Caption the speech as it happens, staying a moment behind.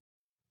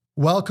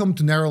Welcome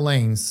to Narrow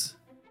Lanes,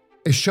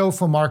 a show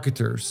for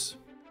marketers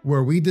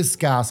where we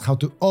discuss how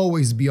to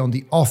always be on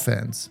the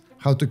offense,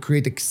 how to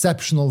create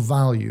exceptional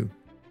value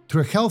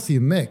through a healthy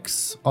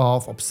mix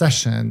of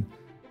obsession,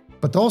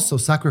 but also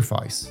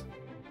sacrifice.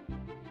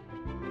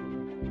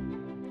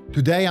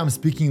 Today I'm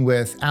speaking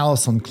with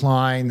Allyson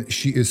Klein.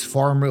 She is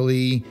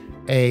formerly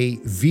a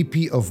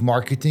VP of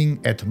marketing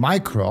at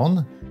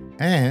Micron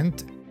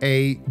and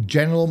a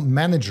general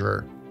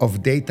manager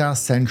of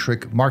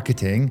data-centric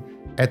marketing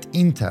at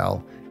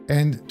Intel.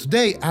 And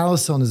today,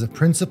 Allyson is a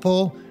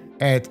principal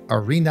at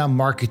Arena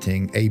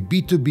Marketing, a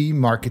B2B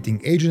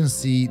marketing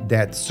agency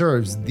that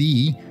serves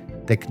the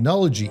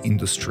technology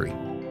industry.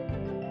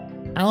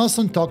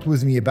 Allyson talked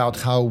with me about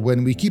how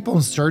when we keep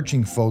on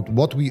searching for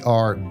what we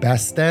are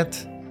best at,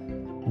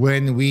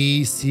 when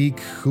we seek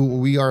who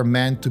we are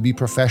meant to be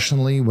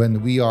professionally,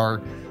 when we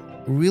are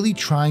really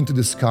trying to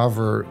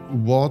discover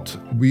what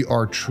we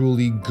are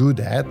truly good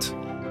at,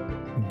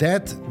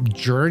 that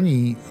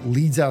journey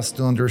leads us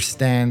to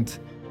understand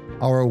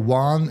our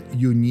one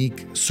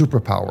unique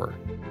superpower.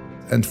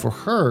 And for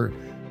her,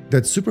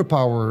 that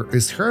superpower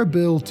is her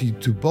ability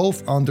to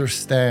both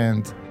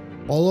understand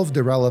all of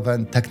the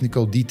relevant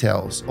technical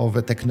details of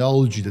a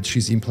technology that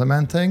she's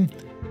implementing,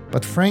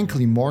 but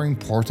frankly, more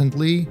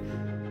importantly,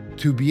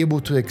 to be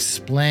able to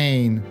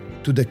explain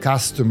to the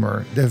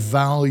customer the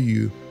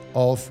value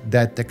of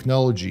that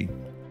technology.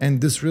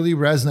 And this really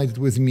resonated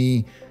with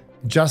me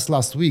just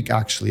last week,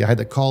 actually. I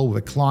had a call with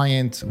a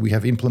client we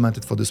have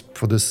implemented for this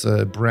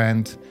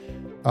brand,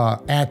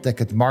 AdTech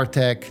at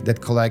MarTech,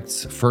 that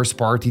collects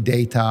first-party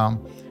data,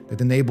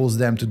 that enables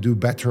them to do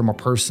better, more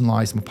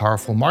personalized, more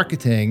powerful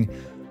marketing.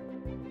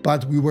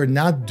 But we were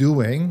not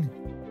doing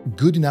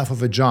good enough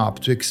of a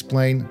job to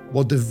explain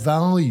what the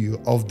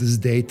value of this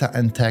data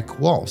and tech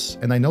was.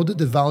 And I know that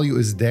the value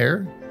is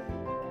there,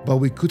 but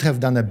we could have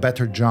done a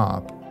better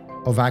job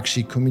of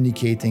actually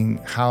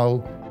communicating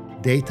how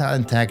data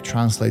and tech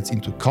translates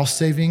into cost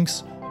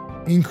savings,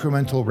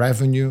 incremental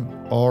revenue,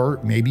 or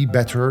maybe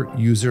better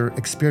user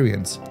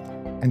experience.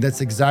 And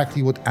that's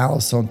exactly what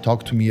Allyson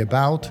talked to me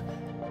about.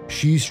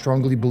 She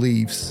strongly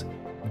believes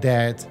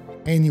that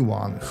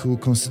anyone who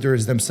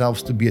considers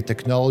themselves to be a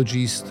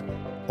technologist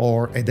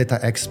or a data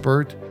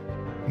expert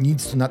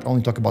needs to not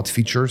only talk about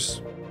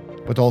features,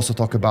 but also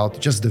talk about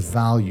just the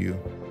value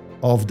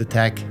of the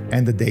tech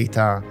and the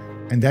data.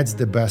 And that's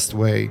the best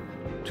way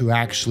to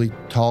actually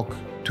talk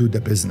to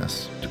the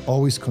business, to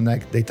always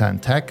connect data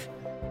and tech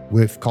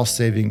with cost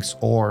savings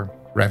or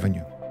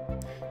revenue.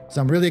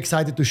 So I'm really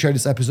excited to share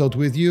this episode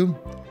with you.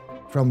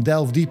 From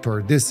Delve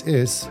Deeper, this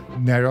is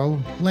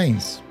Narrow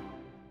Lanes.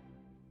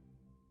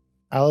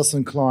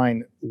 Allyson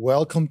Klein,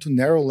 welcome to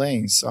Narrow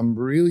Lanes. I'm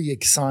really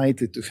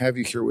excited to have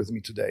you here with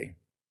me today.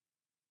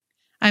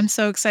 I'm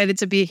so excited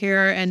to be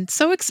here and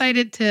so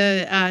excited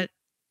to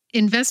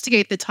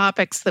investigate the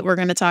topics that we're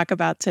going to talk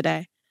about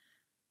today.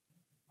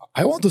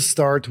 I want to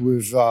start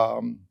with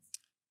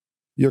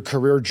your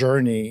career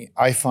journey.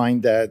 I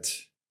find that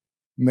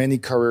many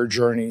career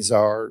journeys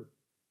are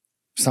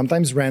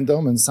sometimes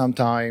random and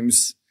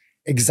sometimes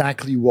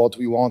exactly what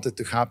we wanted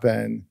to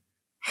happen.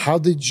 How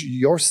did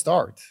yours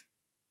start?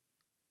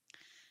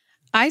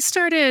 I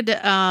started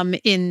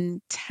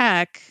in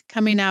tech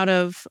coming out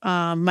of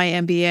my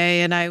MBA,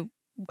 and I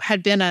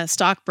had been a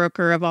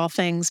stockbroker of all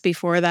things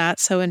before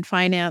that. So in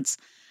finance,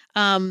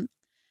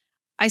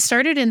 I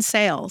started in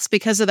sales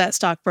because of that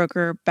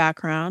stockbroker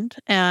background,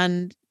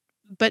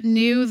 but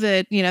knew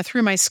that,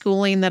 through my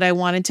schooling that I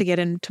wanted to get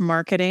into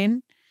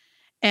marketing,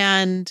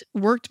 and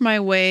worked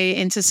my way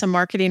into some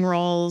marketing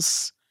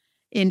roles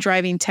in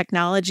driving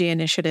technology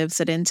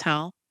initiatives at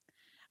Intel.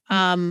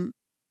 And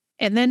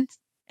then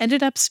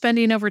ended up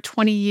spending over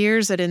 20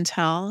 years at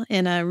Intel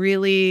in a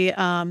really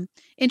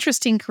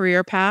interesting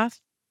career path,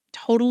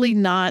 totally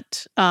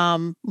not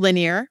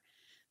linear,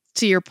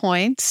 to your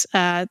point.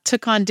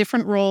 Took on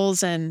different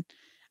roles and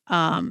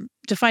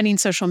defining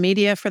social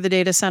media for the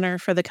data center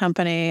for the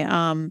company,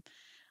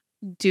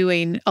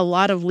 doing a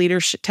lot of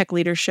tech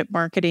leadership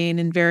marketing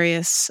in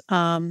various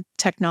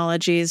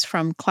technologies,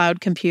 from cloud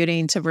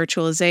computing to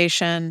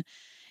virtualization,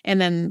 and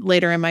then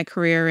later in my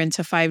career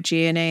into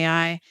 5G and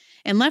AI.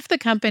 And left the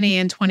company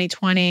in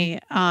 2020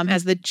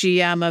 as the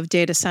GM of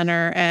data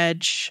center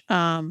edge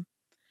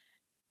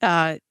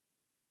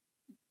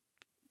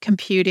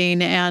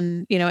computing,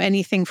 and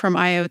anything from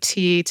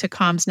IoT to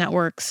comms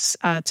networks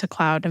to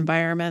cloud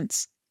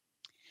environments.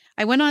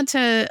 I went on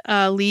to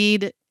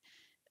lead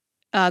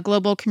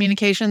global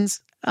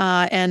communications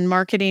and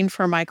marketing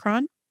for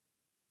Micron.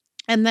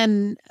 And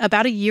then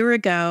about a year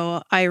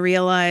ago, I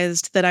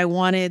realized that I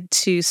wanted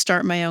to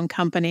start my own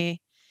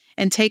company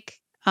and take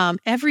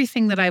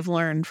everything that I've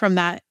learned from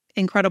that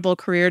incredible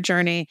career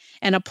journey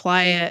and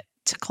apply it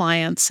to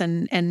clients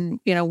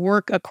and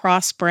work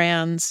across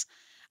brands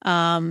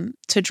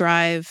to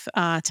drive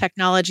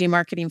technology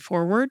marketing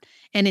forward.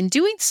 And in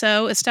doing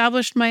so,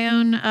 established my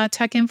own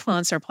tech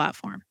influencer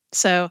platform.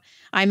 So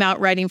I'm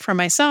out writing for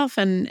myself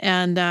and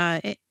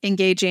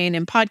engaging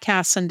in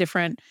podcasts and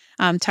different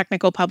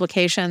technical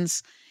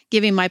publications,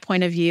 giving my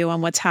point of view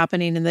on what's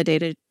happening in the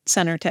data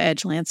center to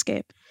edge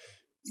landscape.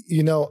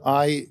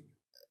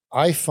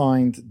 I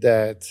find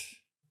that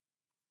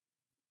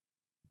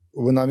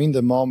when I'm in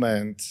the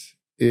moment,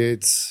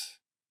 it's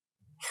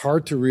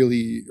hard to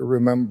really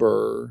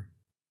remember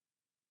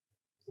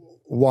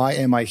why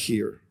am I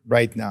here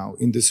right now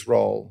in this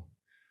role.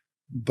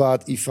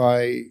 But if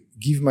I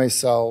give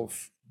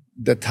myself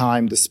the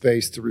time, the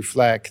space to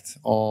reflect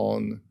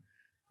on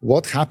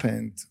what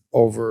happened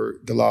over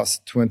the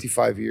last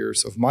 25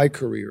 years of my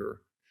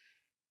career,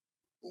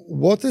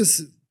 what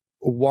is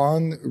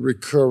one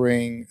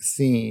recurring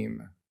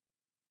theme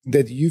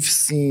that you've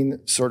seen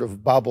sort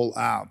of bubble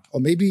up?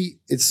 Or maybe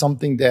it's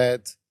something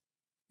that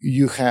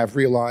you have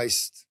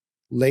realized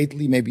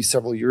lately, maybe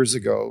several years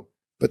ago,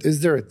 but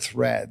is there a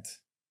thread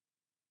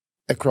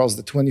across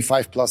the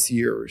 25 plus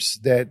years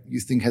that you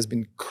think has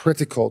been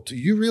critical to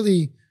you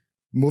really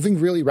moving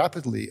really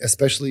rapidly,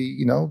 especially,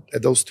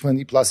 at those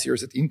 20 plus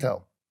years at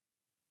Intel?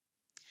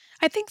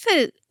 I think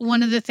that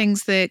one of the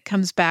things that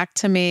comes back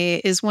to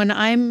me is when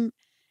I'm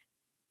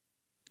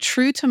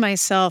true to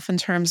myself in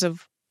terms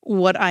of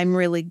what I'm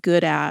really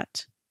good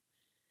at,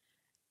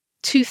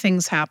 two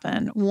things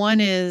happen.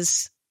 One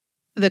is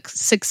the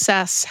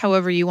success,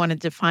 however you want to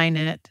define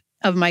it,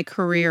 of my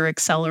career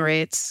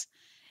accelerates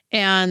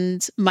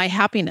and my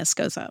happiness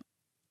goes up.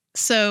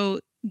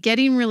 So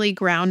getting really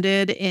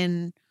grounded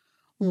in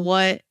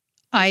what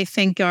I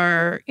think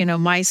are,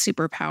 my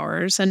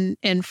superpowers.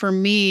 And for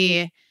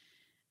me,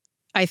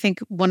 I think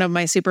one of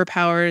my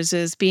superpowers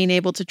is being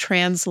able to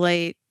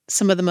translate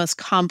some of the most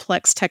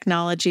complex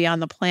technology on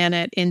the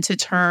planet into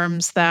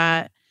terms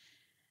that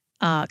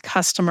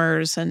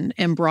customers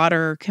and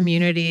broader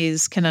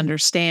communities can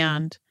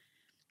understand,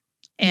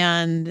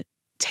 and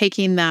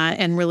taking that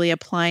and really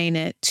applying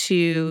it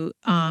to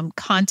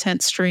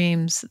content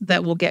streams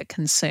that will get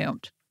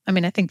consumed. I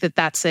mean, I think that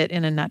that's it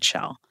in a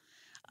nutshell.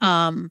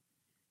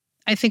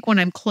 I think when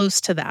I'm close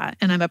to that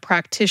and I'm a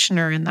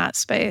practitioner in that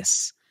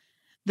space,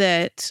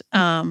 that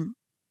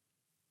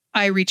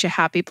I reach a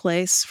happy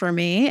place for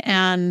me,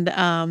 and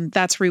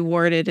that's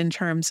rewarded in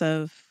terms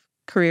of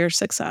career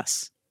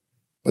success.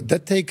 But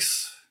that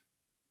takes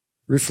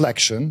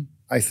reflection,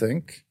 I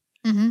think.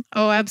 Mm-hmm.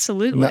 Oh,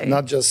 absolutely.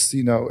 Not just,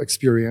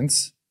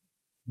 experience.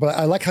 But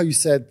I like how you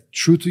said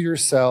true to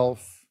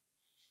yourself.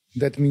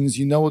 That means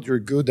you know what you're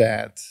good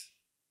at.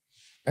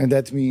 And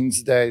that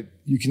means that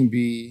you can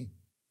be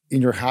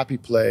in your happy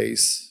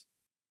place.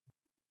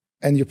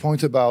 And your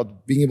point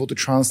about being able to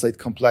translate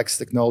complex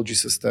technology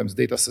systems,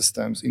 data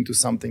systems into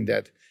something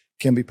that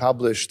can be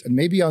published and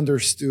maybe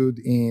understood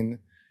in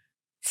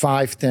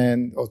 5,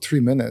 10, or 3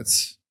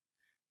 minutes.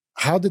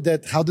 How did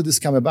this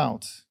come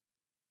about?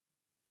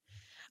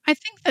 I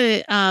think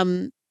that,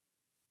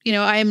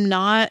 I am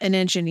not an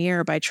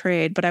engineer by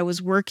trade, but I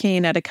was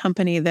working at a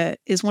company that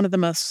is one of the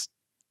most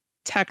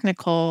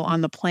technical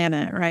on the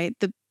planet, right?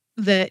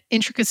 The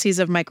intricacies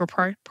of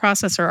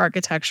microprocessor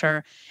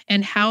architecture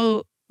and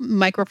how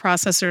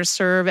microprocessors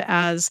serve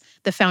as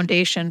the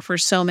foundation for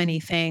so many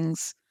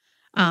things,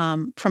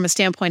 from a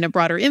standpoint of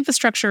broader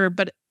infrastructure,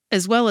 but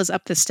as well as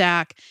up the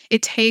stack.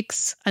 It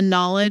takes a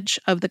knowledge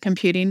of the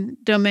computing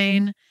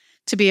domain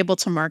to be able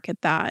to market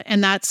that.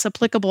 And that's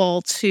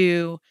applicable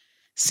to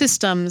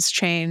systems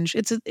change.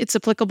 It's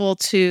applicable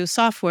to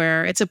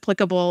software. It's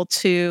applicable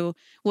to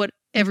what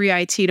every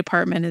IT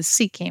department is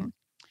seeking.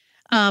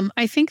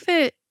 I think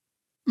that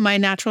my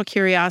natural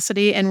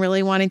curiosity and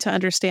really wanting to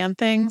understand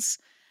things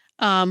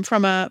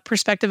from a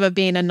perspective of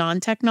being a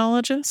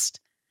non-technologist.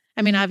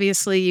 I mean,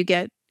 obviously you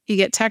get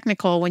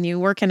technical when you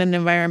work in an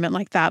environment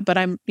like that, but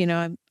I'm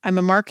a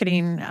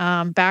marketing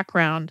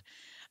background.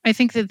 I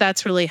think that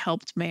that's really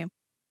helped me.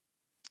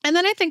 And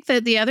then I think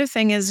that the other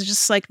thing is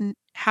just like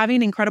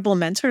having incredible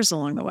mentors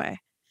along the way,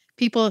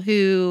 people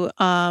who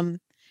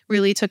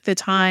really took the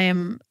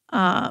time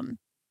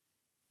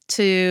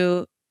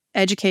to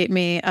educate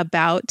me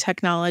about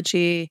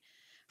technology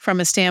from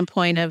a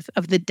standpoint of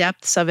the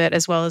depths of it,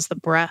 as well as the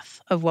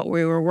breadth of what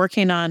we were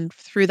working on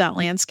through that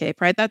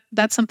landscape, right?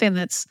 That's something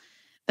that's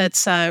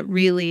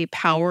really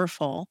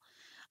powerful.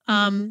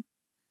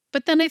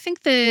 But then I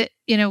think that,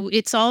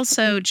 it's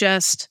also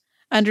just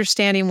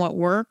understanding what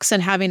works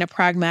and having a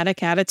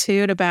pragmatic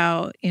attitude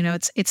about,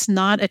 it's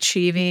not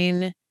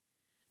achieving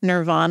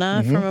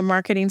nirvana from a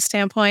marketing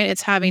standpoint.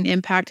 It's having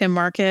impact in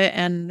market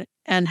and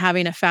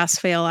having a fast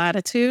fail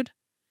attitude.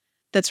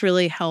 That's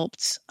really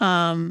helped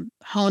hone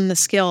the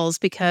skills,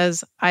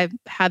 because I've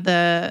had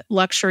the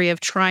luxury of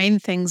trying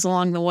things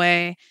along the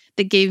way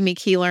that gave me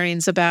key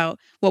learnings about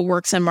what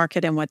works in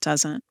market and what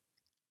doesn't.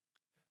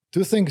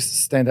 2 things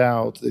stand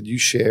out that you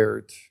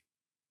shared,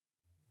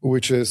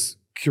 which is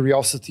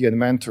curiosity and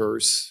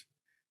mentors.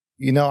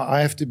 I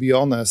have to be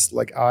honest,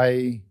 like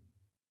I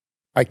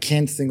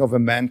can't think of a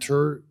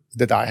mentor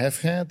that I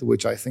have had,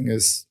 which I think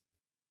is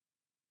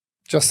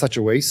just such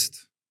a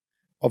waste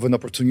of an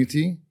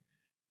opportunity.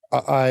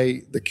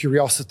 The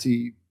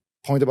curiosity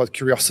point about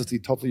curiosity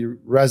totally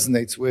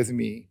resonates with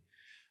me.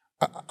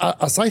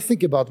 As I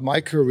think about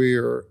my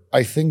career,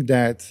 I think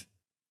that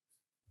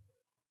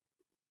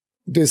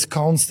this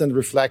constant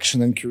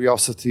reflection and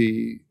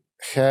curiosity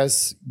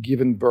has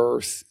given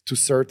birth to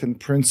certain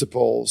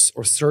principles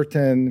or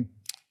certain,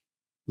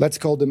 let's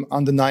call them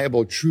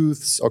undeniable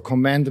truths or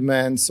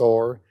commandments,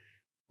 or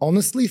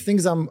honestly,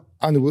 things I'm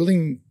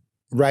unwilling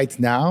right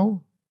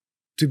now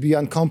to be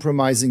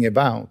uncompromising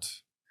about.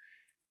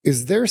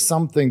 Is there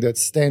something that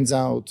stands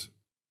out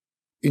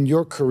in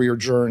your career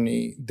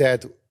journey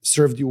that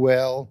served you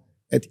well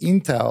at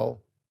Intel,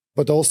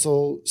 but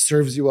also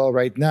serves you well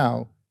right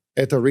now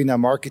at Arena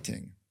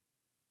Marketing?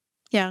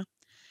 Yeah.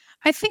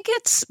 I think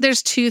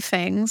there's two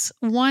things.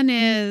 One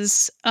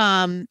is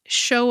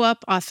show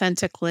up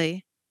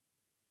authentically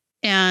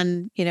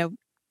and,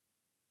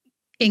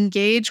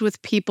 engage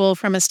with people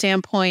from a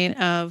standpoint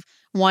of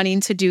wanting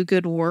to do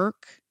good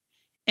work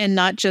and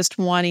not just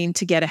wanting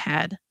to get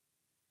ahead.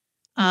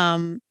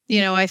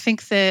 I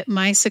think that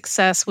my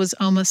success was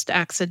almost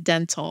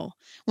accidental.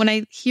 When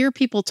I hear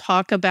people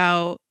talk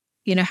about,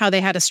 how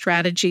they had a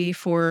strategy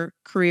for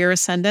career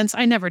ascendance,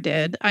 I never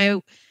did.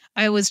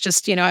 I was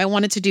just, I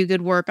wanted to do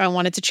good work. I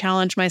wanted to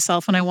challenge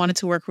myself and I wanted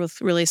to work with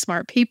really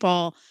smart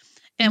people.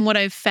 And what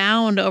I've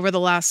found over the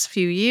last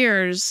few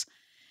years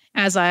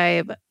as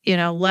I've,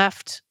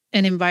 left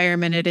an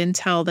environment at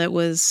Intel that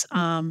was,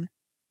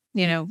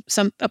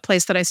 a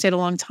place that I stayed a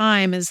long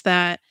time, is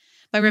that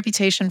my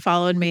reputation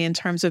followed me in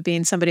terms of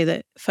being somebody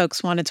that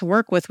folks wanted to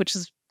work with, which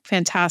is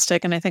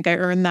fantastic. And I think I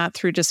earned that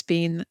through just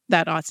being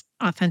that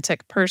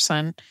authentic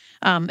person.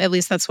 At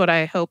least that's what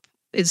I hope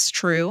is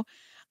true.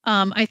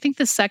 I think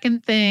the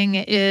second thing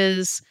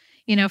is,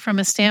 from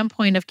a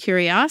standpoint of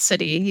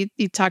curiosity,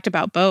 you talked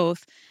about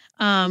both.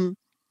 I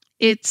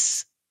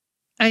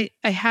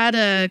had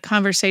a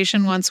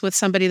conversation once with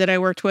somebody that I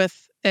worked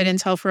with at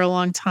Intel for a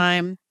long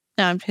time,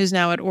 who's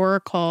now at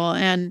Oracle.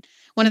 And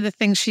one of the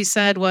things she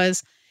said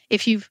was,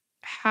 if you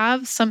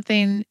have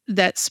something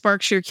that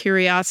sparks your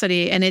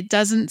curiosity and it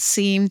doesn't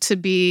seem to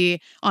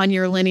be on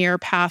your linear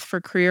path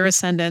for career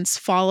ascendance,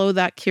 follow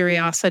that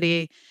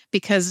curiosity,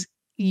 because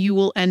you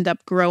will end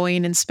up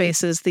growing in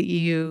spaces that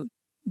you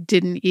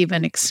didn't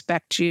even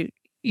expect you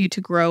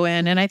to grow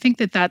in. And I think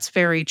that that's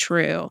very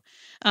true.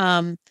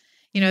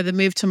 The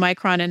move to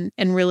Micron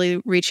and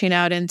really reaching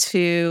out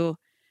into,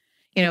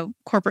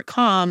 corporate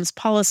comms,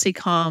 policy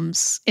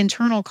comms,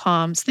 internal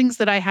comms, things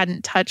that I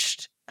hadn't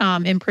touched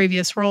in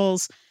previous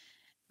roles.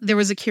 There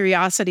was a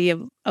curiosity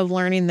of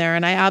learning there.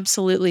 And I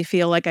absolutely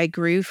feel like I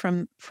grew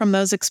from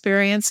those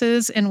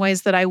experiences in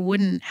ways that I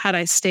wouldn't had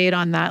I stayed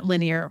on that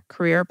linear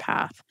career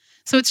path.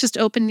 So it's just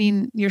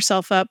opening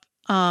yourself up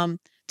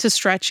to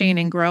stretching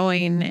and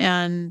growing,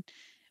 and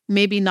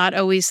maybe not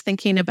always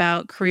thinking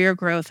about career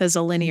growth as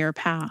a linear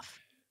path.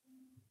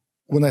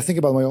 When I think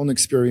about my own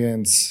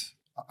experience,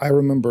 I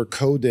remember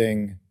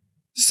coding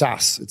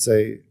SAS. It's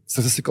a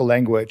statistical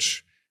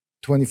language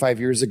 25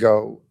 years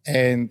ago,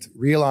 and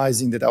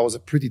realizing that I was a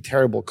pretty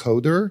terrible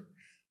coder,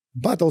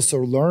 but also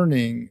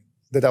learning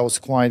that I was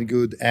quite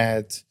good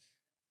at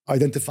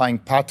identifying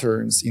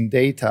patterns in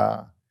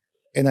data.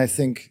 And I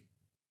think,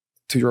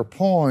 to your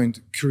point,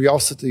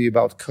 curiosity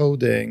about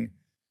coding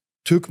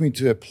took me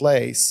to a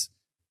place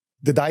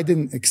that I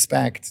didn't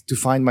expect to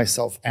find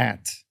myself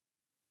at.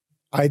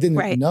 I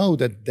didn't know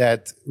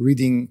that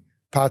reading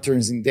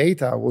patterns in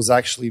data was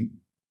actually,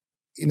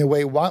 in a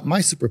way, my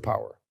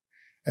superpower,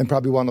 and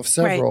probably one of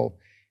several. Right.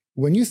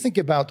 When you think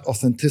about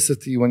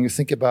authenticity, when you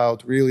think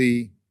about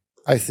really,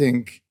 I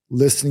think,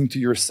 listening to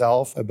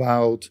yourself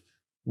about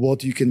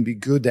what you can be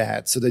good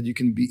at so that you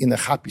can be in a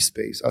happy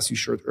space, as you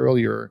shared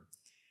earlier,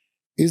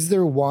 is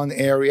there one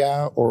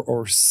area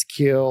or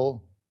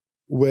skill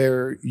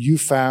where you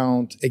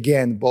found,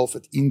 again, both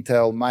at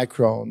Intel,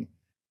 Micron,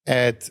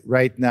 at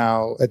right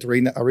now at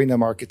Arena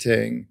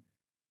Marketing,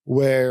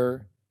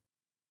 where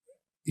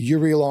you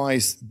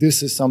realize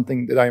this is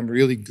something that I'm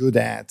really good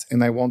at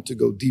and I want to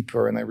go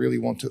deeper and I really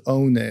want to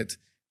own it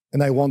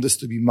and I want this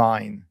to be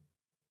mine?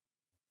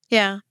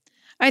 Yeah.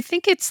 I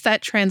think it's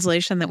that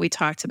translation that we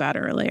talked about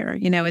earlier.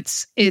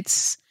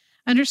 It's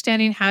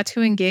understanding how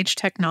to engage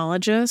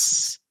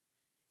technologists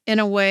in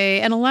a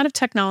way. And a lot of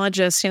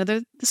technologists, they're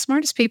the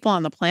smartest people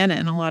on the planet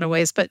in a lot of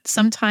ways, but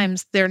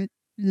sometimes they're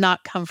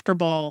not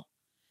comfortable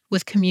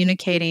with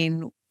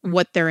communicating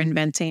what they're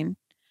inventing.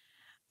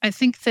 I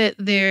think that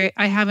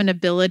I have an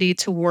ability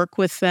to work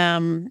with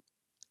them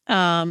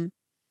to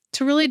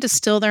really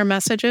distill their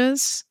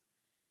messages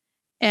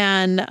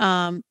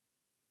and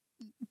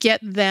get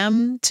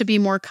them to be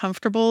more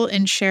comfortable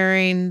in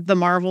sharing the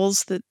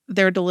marvels that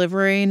they're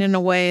delivering in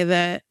a way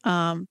that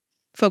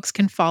folks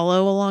can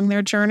follow along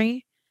their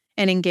journey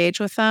and engage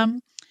with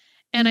them.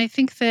 And I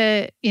think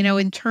that,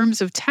 in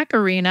terms of tech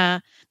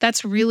arena,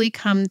 that's really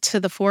come to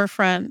the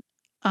forefront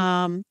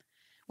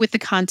with the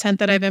content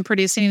that I've been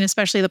producing,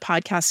 especially the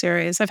podcast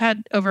series. I've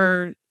had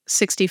over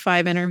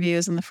 65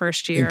 interviews in the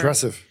first year.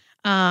 Impressive.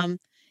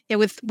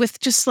 With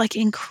just like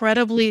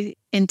incredibly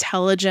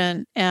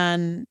intelligent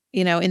and,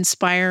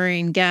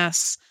 inspiring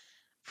guests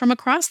from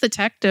across the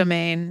tech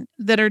domain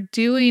that are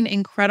doing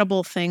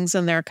incredible things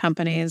in their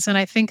companies. And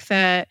I think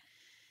that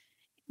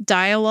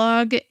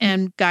dialogue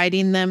and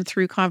guiding them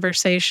through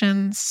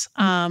conversations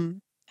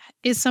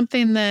is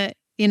something that,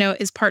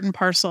 is part and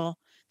parcel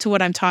to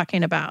what I'm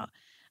talking about.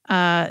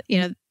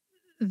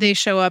 They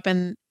show up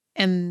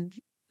and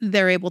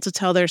they're able to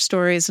tell their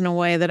stories in a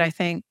way that I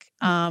think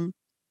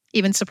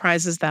even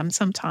surprises them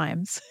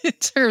sometimes in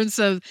terms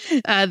of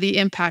the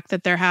impact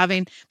that they're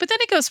having. But then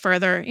it goes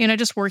further,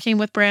 just working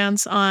with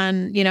brands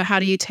on, how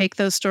do you take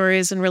those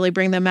stories and really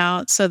bring them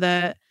out so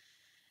that,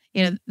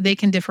 they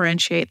can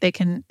differentiate, they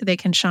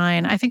can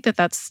shine. I think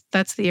that's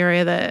the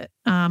area that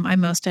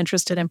I'm most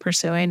interested in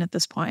pursuing at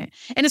this point.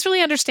 And it's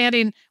really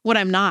understanding what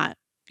I'm not.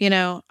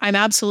 I'm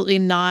absolutely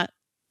not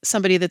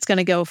somebody that's going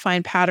to go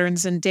find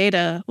patterns in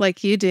data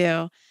like you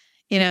do.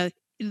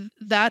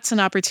 That's an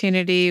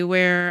opportunity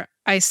where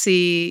I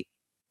see,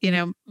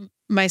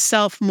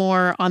 myself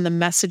more on the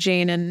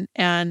messaging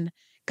and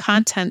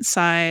content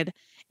side,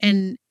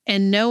 and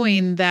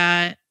knowing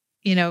that,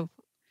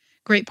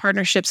 great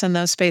partnerships in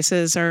those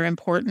spaces are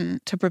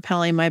important to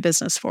propelling my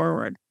business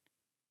forward.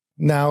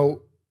 Now,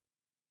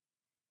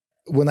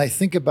 when I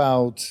think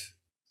about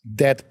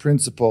that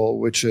principle,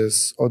 which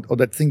is, or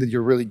that thing that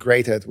you're really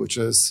great at, which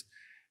is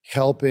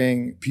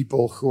helping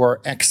people who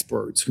are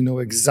experts, who know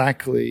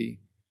exactly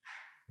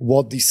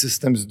what these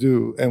systems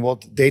do and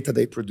what data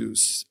they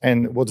produce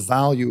and what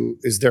value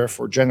is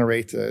therefore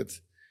generated,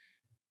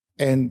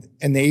 and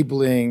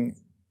enabling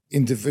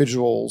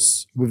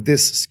individuals with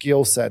this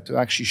skill set to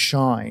actually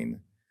shine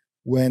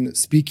when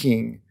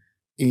speaking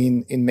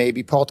in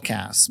maybe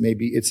podcasts,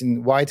 maybe it's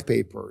in white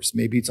papers,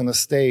 maybe it's on a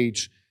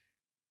stage.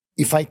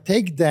 If I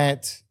take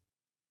that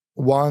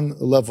one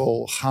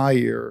level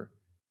higher,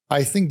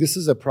 I think this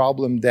is a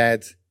problem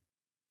that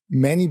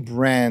many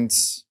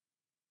brands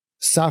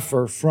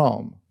suffer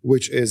from,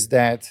 which is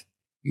that,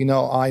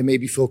 I may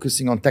be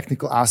focusing on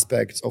technical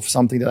aspects of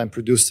something that I'm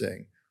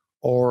producing,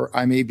 or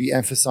I may be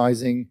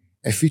emphasizing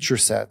a feature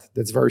set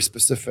that's very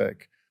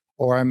specific,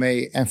 or I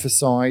may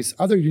emphasize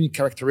other unique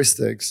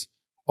characteristics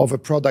of a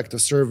product or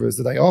service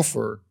that I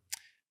offer.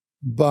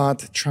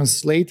 But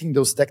translating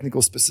those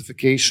technical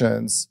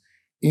specifications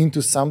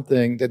into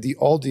something that the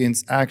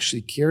audience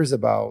actually cares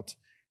about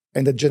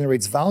and that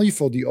generates value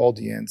for the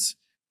audience,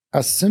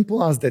 as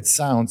simple as that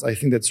sounds, I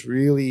think that's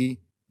really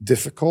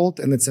difficult,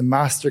 and it's a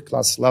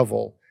masterclass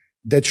level,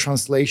 that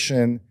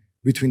translation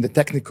between the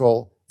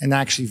technical and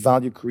actually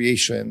value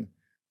creation.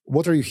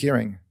 What are you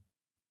hearing?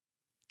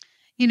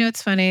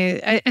 It's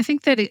funny. I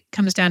think that it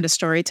comes down to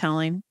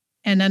storytelling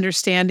and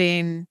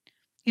understanding,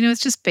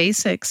 it's just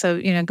basic.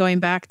 So, going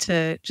back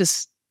to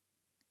just,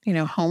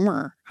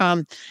 Homer,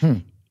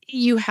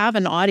 you have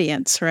an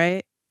audience,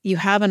 right? You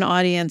have an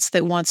audience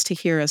that wants to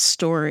hear a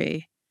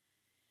story,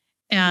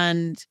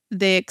 and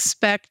they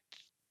expect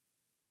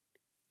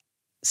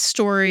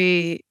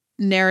story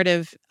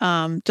narrative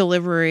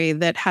delivery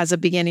that has a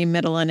beginning,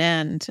 middle, and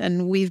end.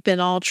 And we've been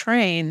all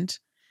trained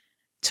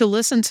to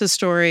listen to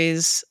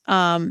stories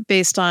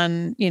based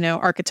on,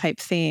 archetype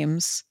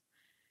themes.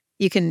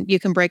 You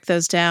can break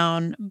those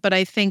down, but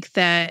I think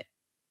that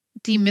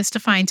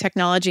demystifying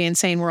technology and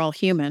saying we're all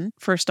human,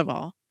 first of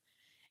all,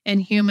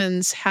 and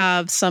humans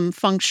have some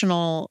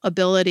functional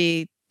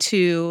ability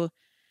to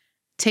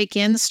take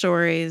in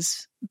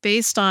stories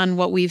based on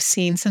what we've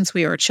seen since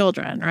we were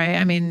children, right?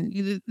 I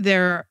mean,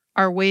 there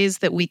are ways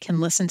that we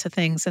can listen to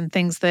things and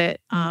things that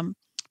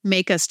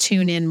make us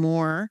tune in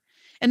more,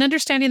 and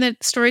understanding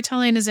that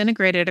storytelling is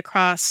integrated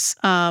across,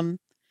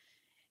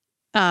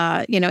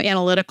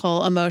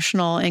 analytical,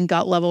 emotional, and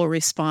gut level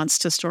response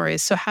to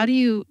stories. So how do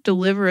you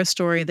deliver a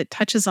story that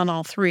touches on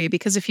all three?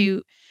 Because if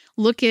you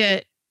look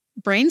at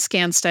brain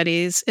scan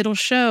studies, it'll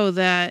show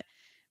that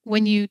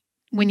when you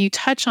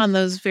touch on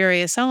those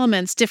various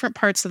elements, different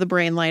parts of the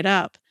brain light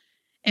up.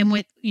 And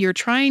what you're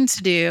trying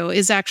to do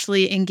is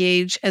actually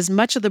engage as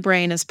much of the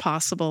brain as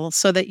possible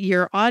so that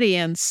your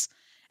audience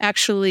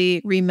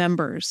actually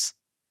remembers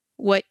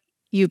what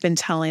you've been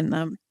telling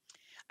them.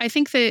 I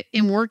think that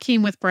in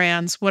working with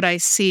brands, what I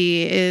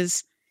see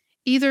is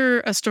either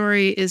a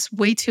story is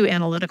way too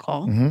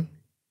analytical. Mm-hmm.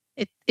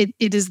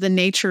 It is the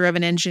nature of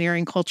an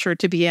engineering culture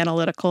to be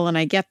analytical, and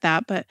I get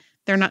that, but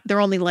they're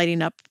only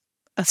lighting up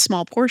a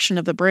small portion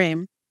of the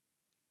brain.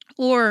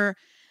 Or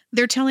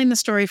they're telling the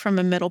story from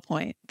a middle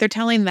point. They're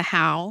telling the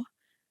how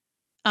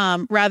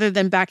rather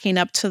than backing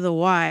up to the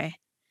why.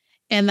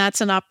 And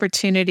that's an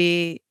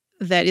opportunity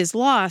that is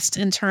lost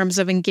in terms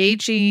of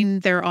engaging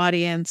their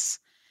audience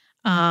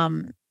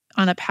on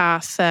a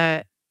path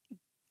that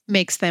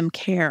makes them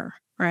care,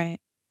 right?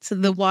 So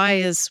the why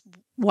is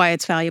why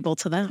it's valuable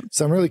to them.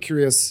 So I'm really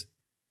curious,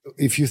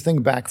 if you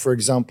think back, for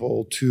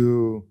example,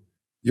 to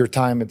your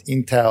time at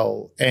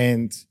Intel,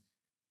 and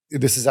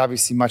this is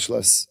obviously much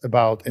less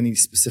about any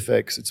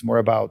specifics, it's more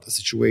about a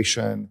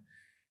situation.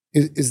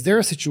 Is there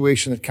a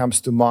situation that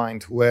comes to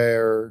mind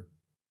where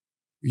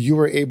you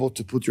were able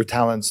to put your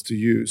talents to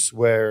use,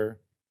 where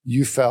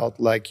you felt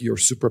like your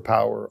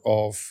superpower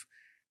of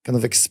kind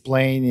of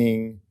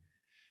explaining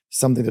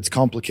something that's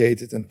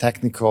complicated and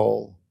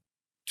technical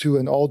to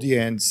an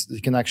audience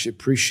that can actually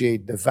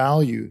appreciate the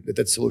value that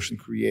that solution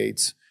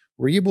creates,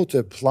 were you able to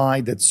apply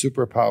that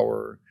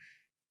superpower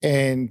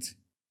and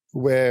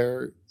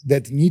where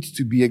that needs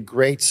to be a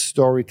great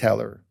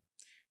storyteller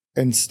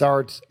and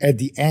start at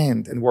the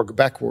end and work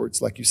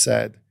backwards, like you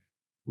said,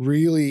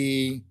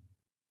 really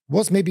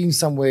was maybe in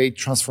some way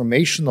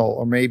transformational,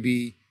 or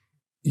maybe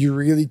you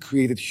really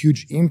created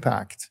huge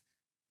impact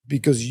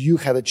because you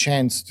had a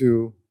chance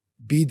to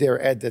be there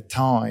at that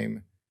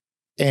time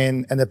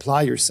and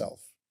apply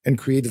yourself and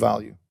create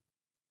value?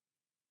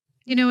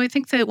 I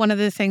think that one of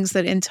the things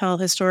that Intel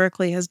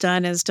historically has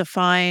done is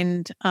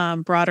defined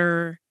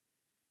broader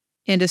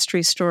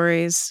industry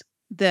stories.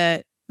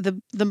 That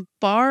the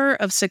bar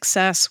of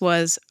success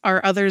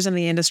are others in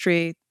the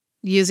industry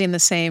using the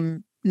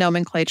same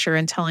nomenclature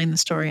and telling the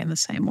story in the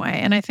same way.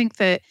 And I think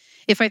that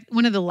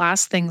one of the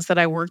last things that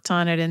I worked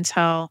on at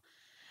Intel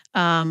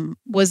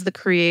was the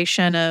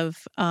creation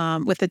of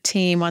with a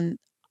team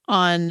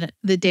on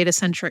the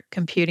data-centric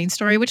computing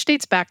story, which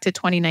dates back to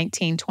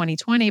 2019,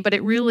 2020, but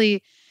it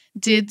really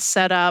did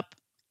set up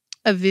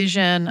a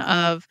vision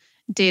of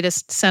data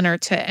center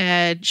to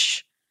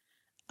edge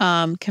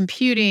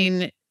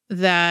computing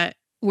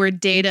where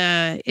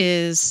data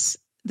is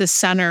the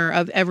center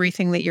of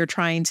everything that you're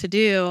trying to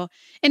do.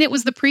 And it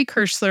was the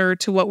precursor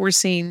to what we're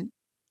seeing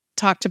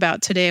talked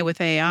about today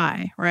with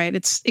AI, right?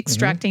 It's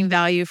extracting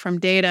value from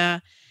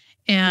data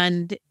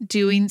and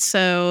doing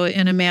so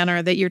in a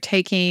manner that you're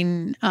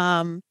taking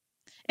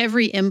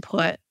every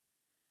input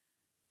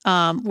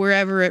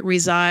wherever it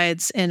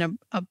resides in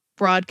a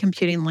broad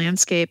computing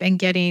landscape and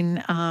getting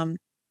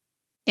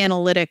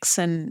analytics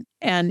and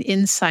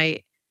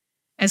insight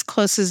as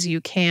close as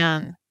you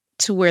can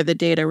to where the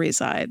data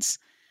resides.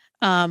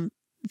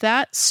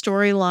 That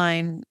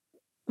storyline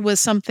was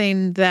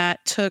something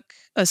that took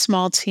a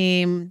small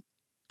team,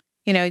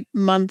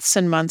 months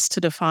and months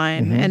to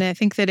define. And I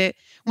think that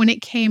when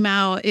it came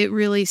out, it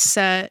really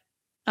set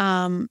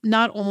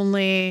not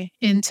only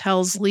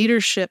Intel's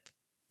leadership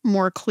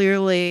more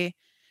clearly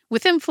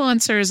with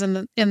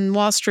influencers in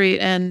Wall Street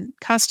and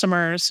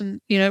customers,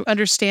 and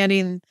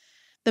understanding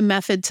the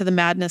method to the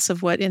madness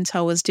of what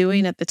Intel was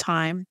doing at the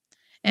time.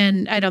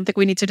 And I don't think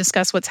we need to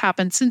discuss what's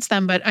happened since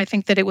then, but I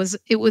think that it was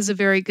a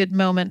very good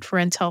moment for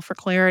Intel for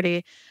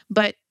clarity.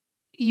 But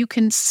you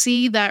can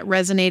see that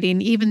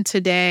resonating even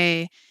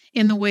today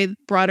in the way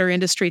broader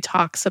industry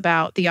talks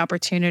about the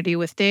opportunity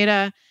with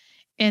data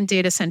and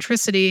data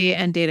centricity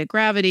and data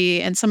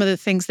gravity, and some of the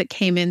things that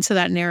came into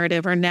that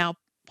narrative are now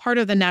part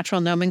of the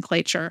natural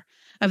nomenclature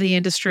of the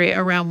industry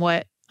around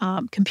what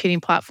computing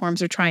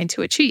platforms are trying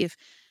to achieve.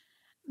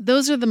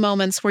 Those are the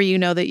moments where you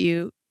know that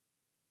you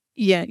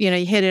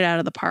hit it out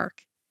of the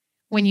park.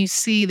 When you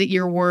see that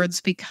your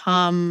words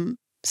become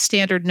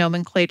standard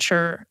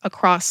nomenclature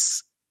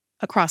across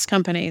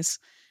companies,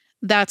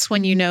 that's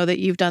when you know that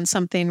you've done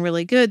something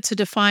really good to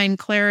define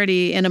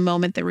clarity in a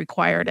moment that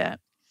required it.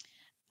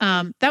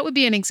 That would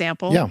be an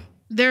example. Yeah.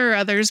 There are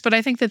others, but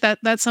I think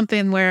that's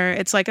something where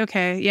it's like,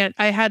 okay, yeah,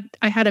 I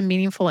had a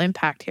meaningful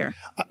impact here.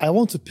 I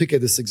want to pick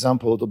at this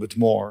example a little bit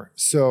more.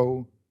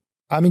 So,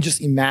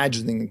 just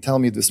imagining, and tell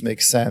me if this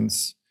makes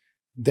sense,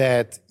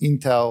 that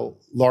Intel,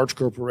 large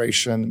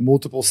corporation,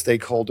 multiple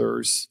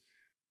stakeholders,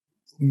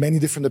 many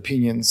different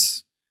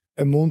opinions,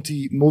 a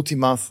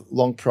multi-month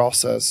long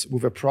process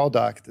with a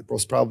product that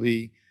was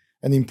probably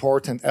an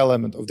important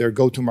element of their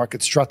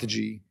go-to-market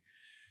strategy.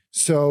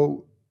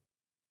 So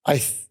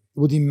I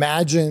would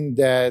imagine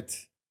that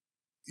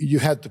you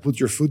had to put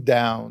your foot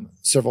down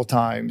several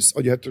times,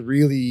 or you had to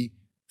really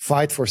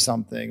fight for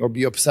something, or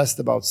be obsessed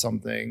about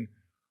something,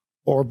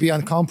 or be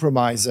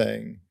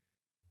uncompromising.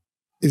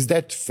 Is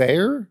that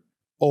fair,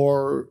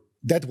 or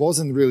that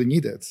wasn't really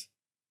needed?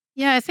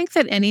 Yeah, I think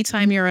that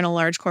anytime you're in a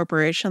large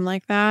corporation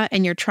like that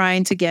and you're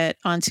trying to get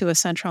onto a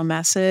central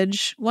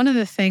message, one of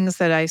the things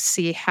that I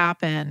see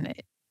happen,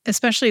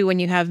 especially when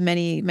you have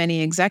many,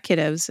 many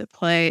executives at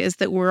play, is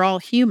that we're all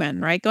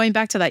human, right? Going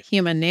back to that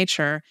human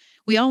nature,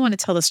 we all want to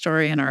tell the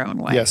story in our own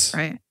way, Yes.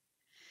 right?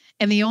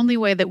 And the only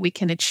way that we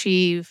can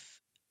achieve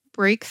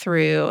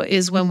breakthrough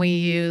is when we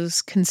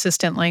use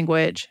consistent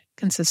language,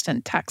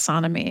 consistent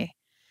taxonomy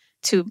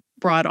to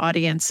broad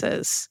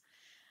audiences.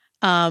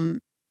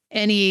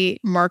 Any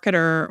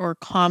marketer or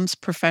comms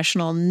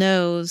professional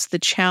knows the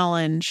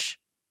challenge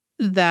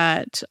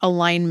that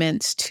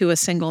alignment to a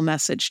single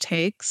message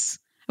takes.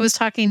 I was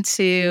talking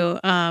to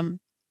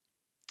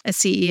a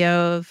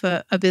CEO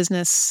of a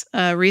business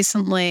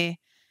recently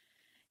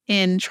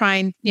in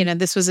trying,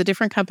 this was a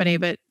different company,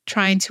 but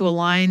trying to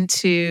align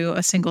to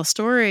a single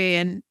story.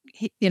 And,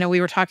 we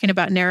were talking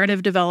about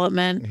narrative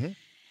development. Mm-hmm.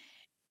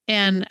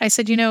 And I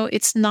said,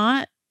 it's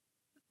not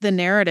the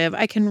narrative.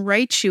 I can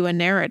write you a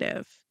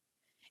narrative.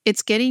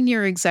 It's getting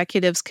your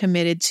executives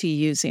committed to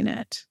using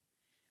it.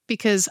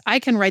 Because I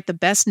can write the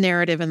best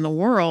narrative in the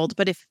world,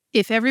 but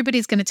if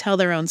everybody's going to tell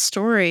their own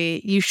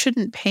story, you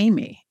shouldn't pay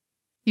me.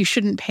 You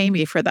shouldn't pay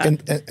me for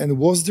that. And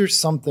was there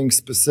something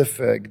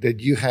specific that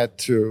you had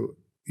to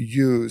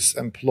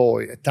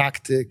employ, a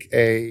tactic,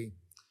 a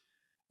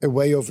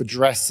way of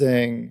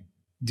addressing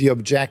the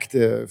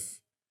objective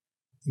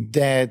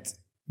that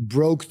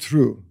broke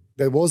through,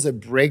 that was a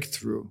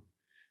breakthrough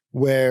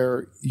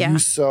where you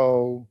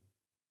saw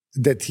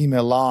the team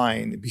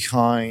align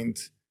behind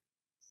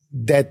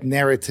that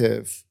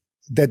narrative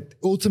that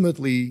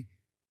ultimately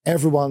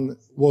everyone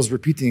was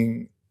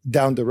repeating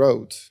down the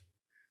road?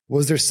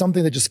 Was there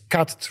something that just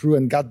cut through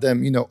and got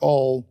them,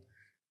 all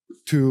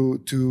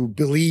to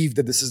believe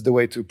that this is the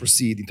way to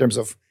proceed in terms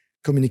of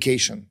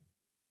communication?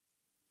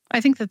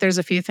 I think that there's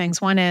a few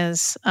things. One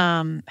is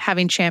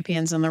having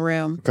champions in the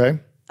room, okay,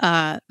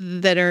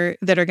 that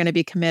are going to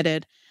be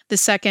committed. The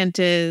second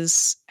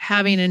is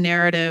having a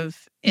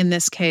narrative, in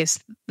this case,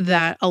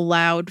 that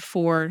allowed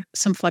for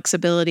some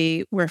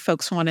flexibility where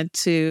folks wanted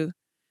to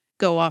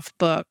go off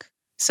book.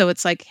 So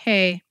it's like,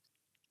 hey,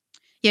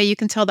 yeah, you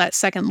can tell that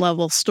second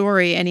level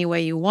story any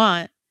way you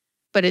want,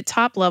 but at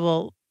top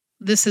level,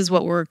 this is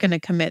what we're going to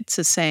commit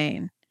to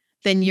saying.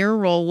 Then your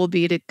role will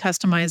be to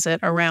customize it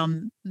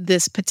around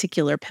this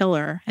particular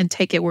pillar and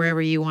take it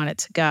wherever you want it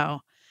to go.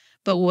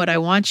 But what I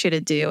want you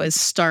to do is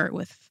start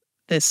with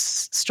this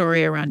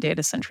story around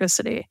data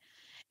centricity.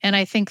 And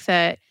I think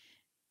that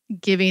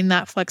giving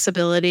that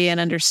flexibility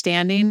and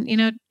understanding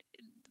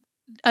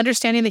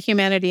the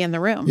humanity in the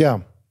room. Yeah.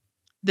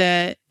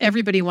 That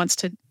everybody wants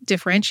to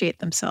differentiate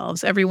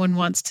themselves. Everyone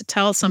wants to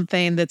tell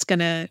something that's going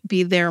to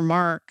be their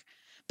mark,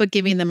 but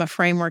giving them a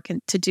framework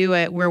to do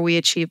it where we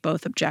achieve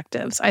both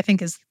objectives, I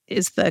think is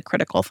the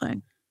critical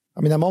thing.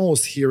 I mean, I'm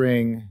almost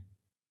hearing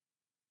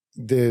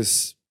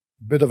this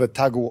bit of a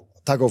tug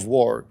of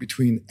war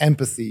between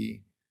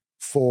empathy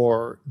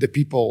for the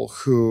people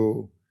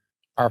who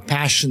are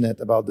passionate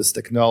about this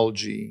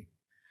technology,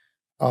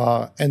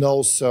 and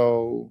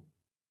also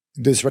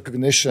this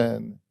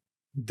recognition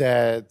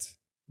that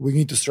we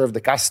need to serve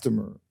the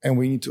customer and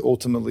we need to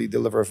ultimately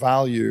deliver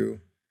value.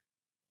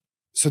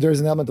 So there's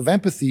an element of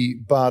empathy,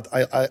 but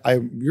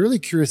I'm really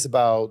curious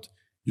about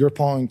your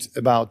point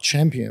about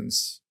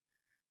champions.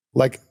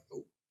 Like,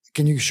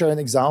 can you share an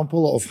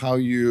example of how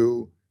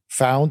you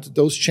found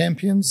those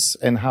champions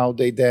and how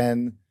they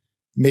then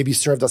maybe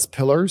served as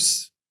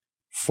pillars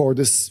for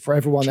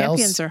everyone else?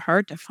 Champions are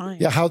hard to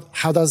find. Yeah,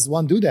 how does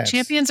one do that?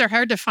 Champions are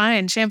hard to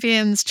find.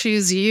 Champions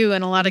choose you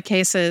in a lot of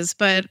cases,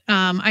 but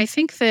I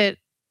think that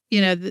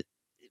the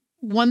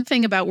one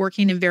thing about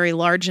working in very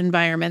large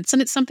environments,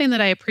 and it's something that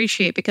I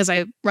appreciate because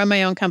I run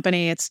my own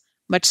company. It's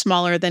much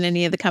smaller than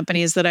any of the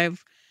companies that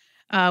I've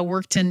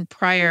worked in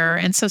prior,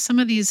 and so some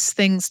of these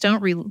things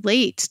don't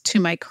relate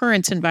to my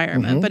current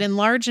environment. Mm-hmm. But in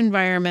large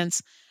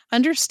environments,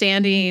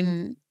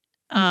 understanding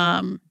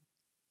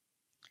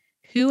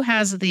who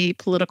has the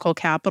political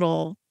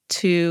capital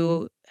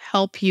to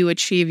help you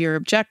achieve your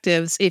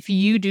objectives if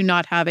you do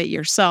not have it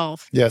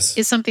yourself, yes,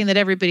 is something that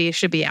everybody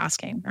should be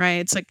asking, right?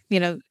 It's like,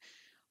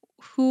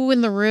 who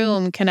in the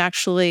room can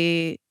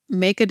actually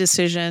make a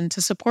decision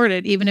to support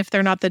it, even if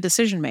they're not the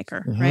decision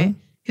maker, mm-hmm. right?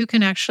 Who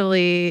can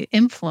actually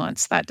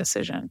influence that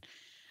decision?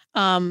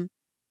 Then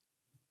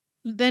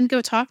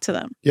go talk to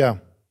them. Yeah.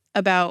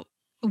 About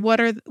what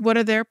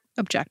are their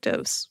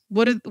objectives?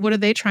 What are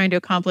they trying to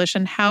accomplish,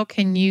 and how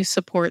can you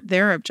support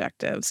their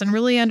objectives? And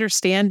really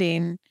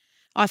understanding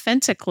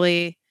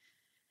authentically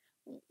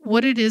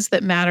what it is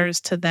that matters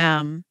to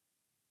them,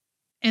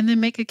 and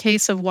then make a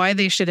case of why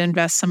they should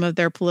invest some of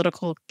their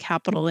political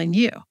capital in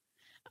you.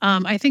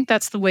 I think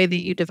that's the way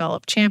that you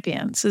develop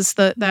champions, is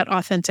that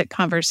authentic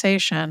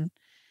conversation.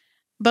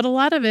 But a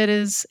lot of it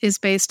is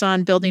based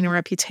on building a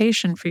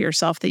reputation for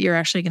yourself that you're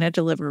actually going to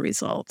deliver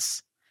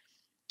results.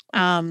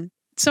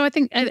 So I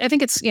think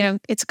it's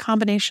it's a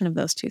combination of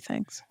those two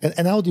things.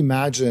 And I would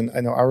imagine,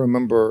 I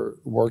remember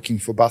working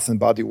for Bath and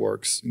Body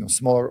Works,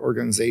 smaller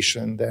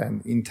organization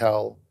than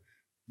Intel,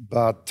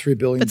 but $3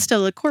 billion. But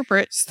still a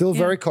corporate. Still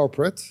very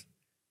corporate.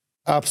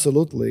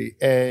 Absolutely.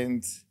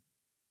 And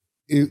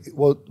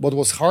what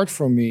was hard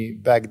for me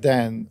back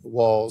then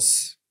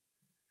was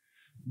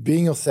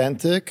being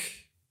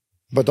authentic,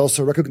 but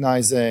also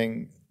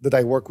recognizing that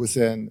I work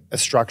within a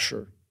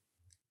structure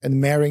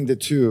and marrying the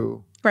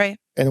two. Right.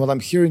 And what I'm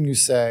hearing you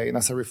say, and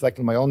as I reflect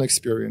on my own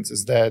experience,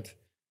 is that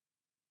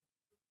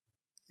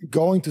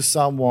going to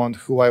someone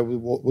who I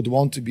would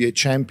want to be a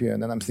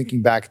champion, and I'm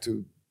thinking back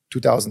to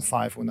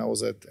 2005 when I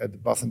was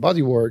at Bath and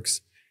Body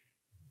Works,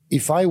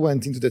 if I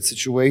went into that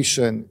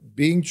situation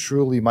being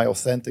truly my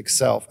authentic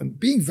self and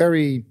being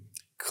very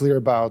clear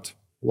about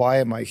why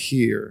am I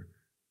here,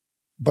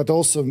 but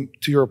also,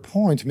 to your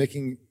point,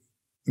 making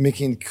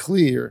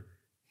clear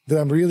that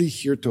I'm really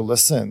here to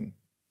listen,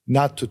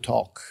 not to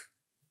talk.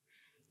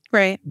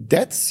 Right.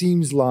 That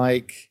seems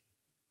logical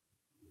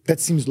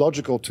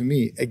to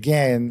me.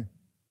 Again,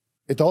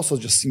 it also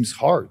just seems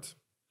hard.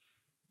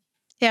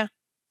 Yeah.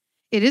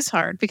 It is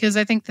hard because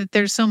I think that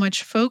there's so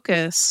much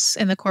focus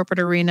in the corporate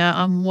arena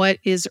on what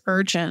is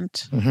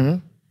urgent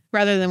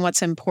rather than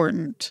what's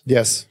important.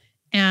 Yes.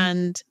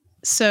 And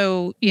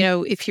so,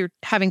 if you're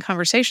having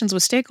conversations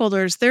with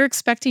stakeholders, they're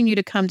expecting you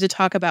to come to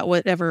talk about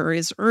whatever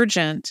is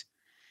urgent,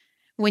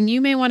 when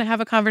you may want to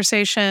have a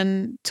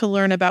conversation to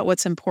learn about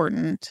what's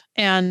important.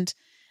 And,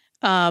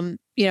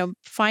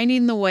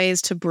 finding the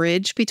ways to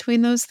bridge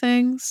between those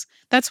things.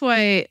 That's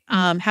why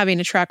having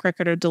a track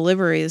record of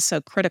delivery is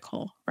so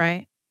critical,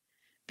 right?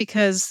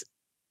 because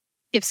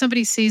if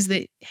somebody sees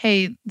that,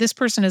 hey, this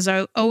person has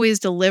always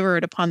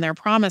delivered upon their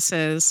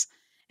promises,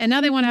 and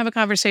now they want to have a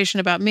conversation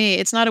about me,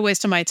 it's not a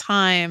waste of my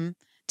time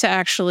to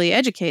actually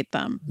educate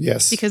them.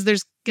 Yes. Because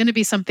there's going to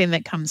be something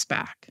that comes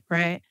back,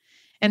 right?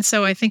 And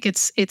so I think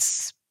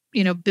it's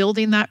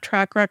building that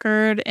track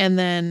record and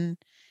then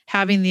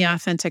having the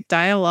authentic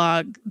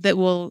dialogue that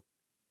will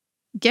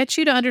get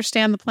you to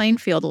understand the playing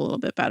field a little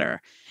bit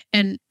better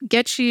and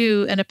get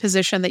you in a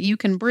position that you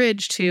can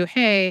bridge to,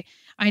 hey,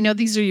 I know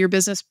these are your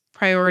business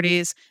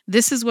priorities.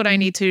 This is what I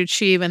need to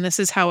achieve, and this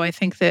is how I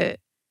think that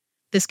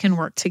this can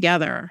work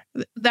together.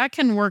 That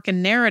can work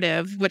in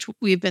narrative, which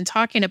we've been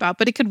talking about,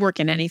 but it could work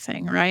in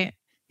anything, right?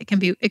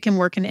 It can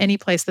work in any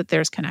place that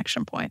there's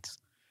connection points.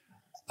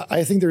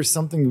 I think there's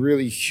something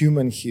really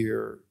human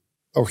here,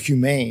 or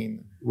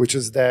humane, which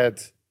is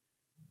that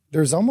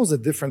there's almost a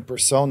different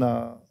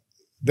persona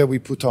that we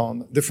put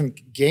on,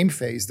 different game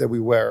face that we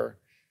wear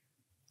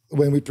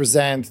when we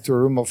present to a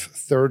room of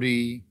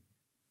 30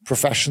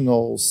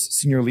 professionals,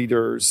 senior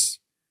leaders,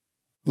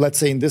 let's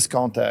say in this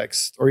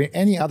context or in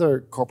any other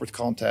corporate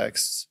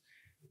context,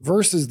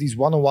 versus these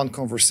one-on-one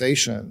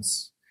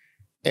conversations.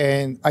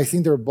 And I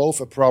think they're both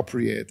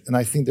appropriate, and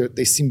I think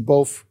they seem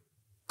both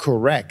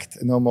correct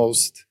and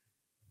almost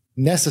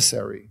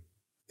necessary.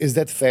 Is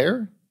that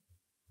fair?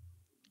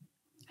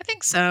 I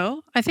think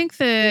so. I think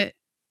that,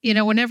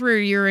 whenever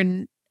you're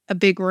in a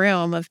big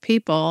room of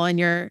people and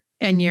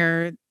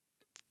you're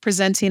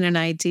presenting an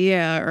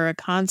idea or a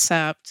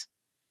concept,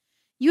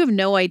 you have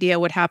no idea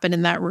what happened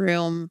in that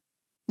room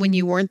when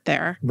you weren't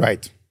there.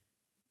 Right.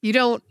 You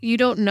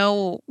don't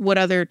know what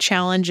other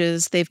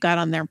challenges they've got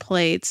on their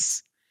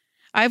plates.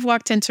 I've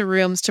walked into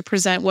rooms to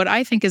present what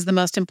I think is the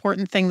most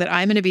important thing that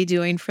I'm going to be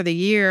doing for the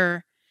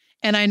year.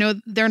 And I know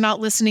they're not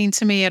listening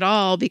to me at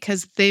all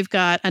because they've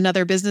got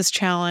another business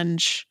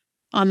challenge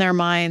on their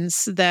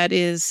minds that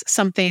is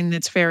something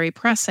that's very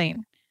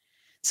pressing.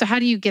 So how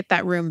do you get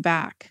that room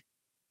back?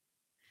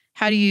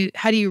 How do you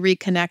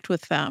reconnect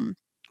with them?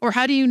 Or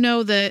how do you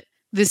know that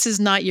this is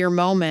not your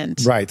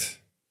moment? Right.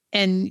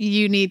 And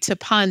you need to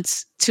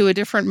punt to a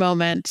different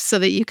moment so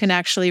that you can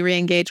actually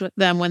re-engage with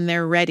them when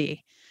they're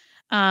ready.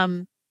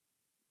 A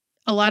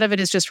lot of it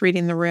is just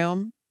reading the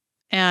room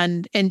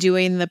and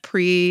doing the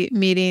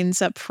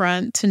pre-meetings up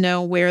front to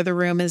know where the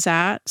room is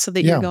at so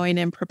that you're going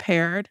in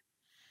prepared.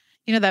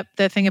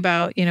 That thing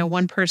about,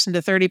 1 person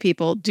to 30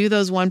 people, do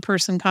those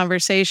 1-person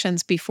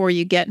conversations before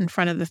you get in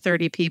front of the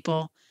 30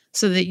 people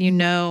so that you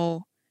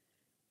know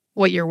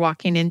what you're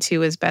walking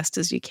into as best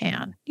as you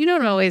can. You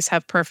don't always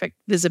have perfect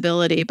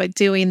visibility, but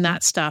doing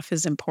that stuff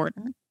is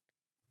important.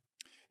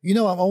 I'm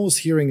almost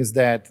hearing is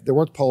that the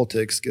word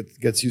politics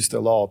gets used a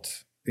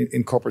lot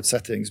in corporate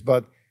settings,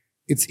 but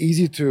it's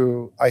easy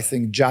to, I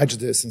think, judge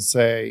this and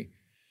say,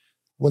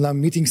 when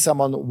I'm meeting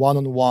someone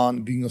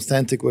one-on-one, being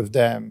authentic with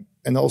them,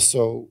 and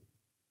also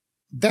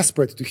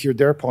desperate to hear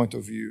their point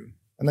of view.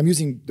 And I'm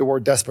using the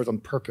word desperate on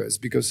purpose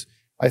because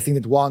I think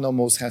that one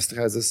almost has to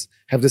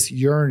have this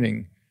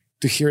yearning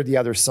to hear the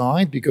other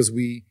side because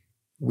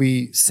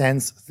we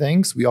sense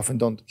things. We often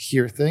don't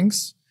hear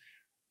things.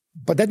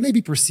 But that may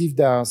be perceived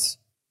as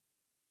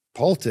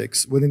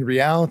politics, when in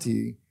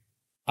reality,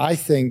 I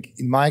think,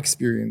 in my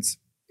experience,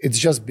 it's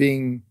just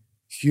being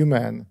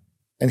human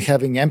and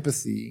having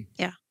empathy.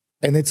 Yeah.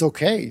 And it's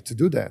okay to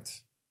do that.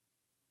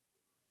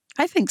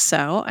 I think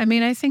so. I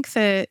mean, I think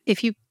that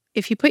if you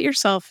put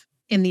yourself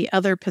in the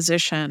other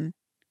position,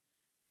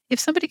 if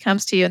somebody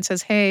comes to you and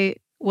says, hey,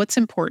 what's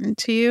important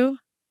to you?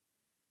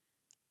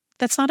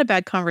 That's not a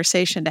bad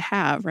conversation to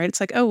have, right? It's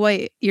like, oh,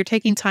 wait, you're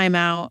taking time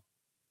out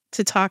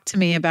to talk to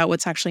me about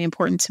what's actually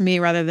important to me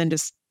rather than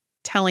just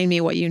telling me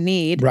what you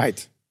need.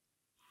 Right.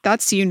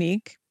 That's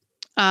unique.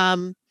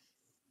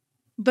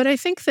 But I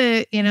think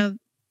that,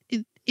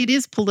 it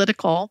is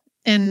political,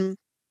 and,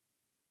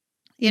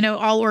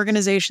 all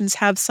organizations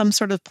have some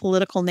sort of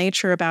political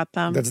nature about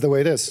them. That's the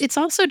way it is. It's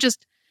also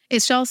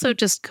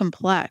just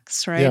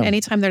complex, right? Yeah.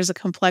 Anytime there's a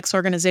complex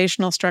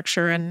organizational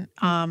structure and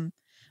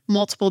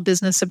multiple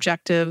business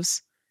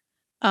objectives,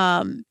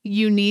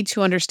 you need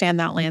to understand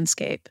that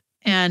landscape.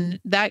 And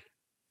that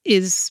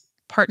is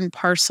part and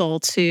parcel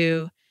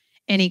to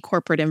any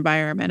corporate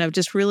environment of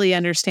just really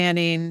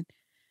understanding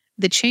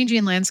the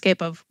changing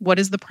landscape of what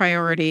is the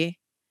priority,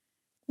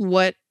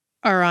 what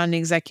are on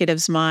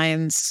executives'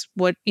 minds,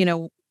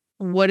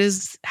 how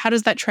does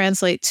that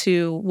translate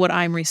to what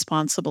I'm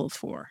responsible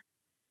for?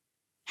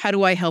 How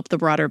do I help the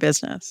broader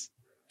business?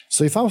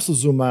 So if I was to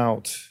zoom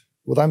out,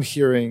 what I'm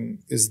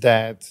hearing is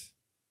that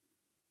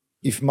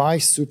if my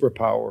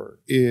superpower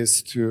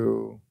is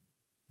to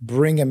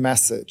bring a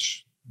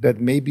message that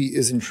maybe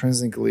is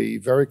intrinsically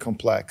very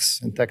complex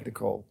and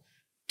technical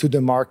to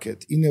the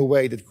market in a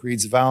way that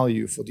creates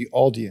value for the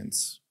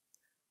audience,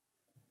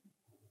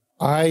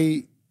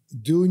 I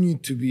do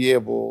need to be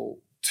able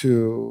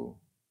to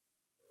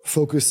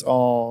focus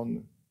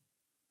on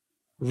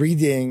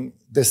reading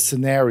the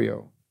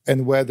scenario.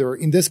 And whether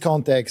in this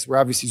context, we're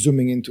obviously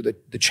zooming into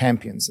the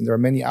champions, and there are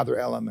many other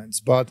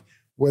elements, but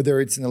whether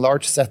it's in a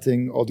large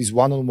setting or these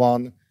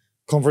one-on-one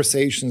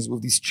conversations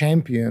with these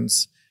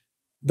champions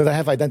that I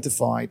have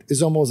identified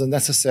is almost a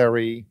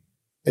necessary,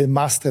 a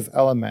must-have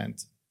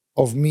element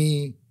of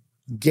me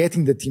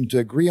getting the team to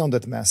agree on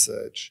that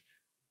message.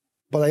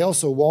 But I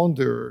also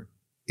wonder,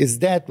 is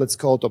that, let's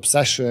call it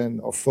obsession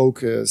or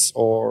focus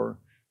or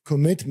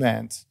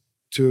commitment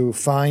to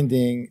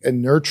finding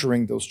and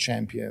nurturing those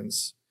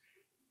champions,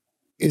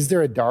 is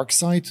there a dark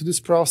side to this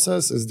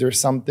process? Is there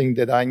something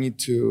that I need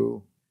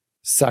to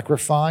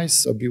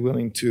sacrifice or be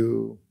willing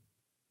to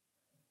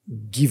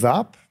give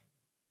up?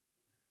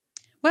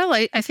 Well,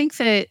 I think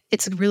that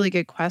it's a really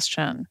good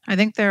question. I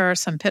think there are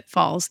some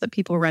pitfalls that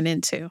people run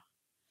into.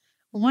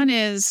 One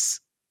is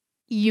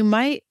you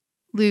might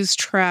lose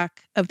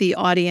track of the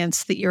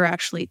audience that you're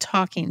actually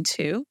talking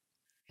to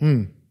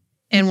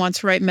and want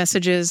to write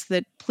messages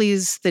that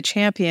please the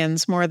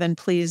champions more than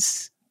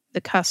please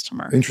the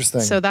customer.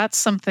 Interesting. So that's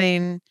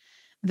something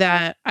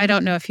that I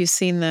don't know if you've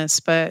seen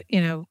this, but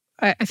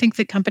I think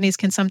that companies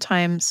can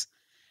sometimes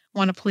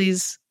want to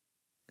please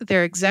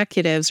their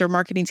executives, or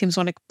marketing teams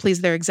want to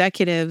please their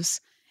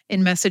executives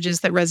in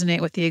messages that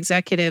resonate with the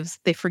executives.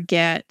 They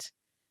forget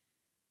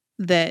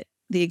that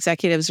the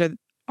executives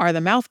are the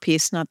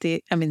mouthpiece, not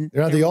the. I mean,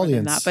 they're not the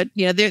audience, not, but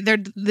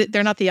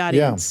they're not the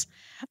audience.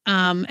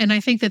 Yeah. And I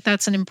think that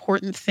that's an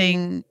important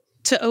thing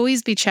to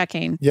always be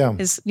checking. Yeah.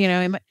 Is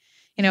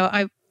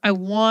I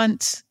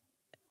want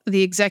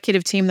the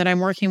executive team that I'm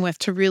working with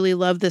to really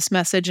love this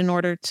message in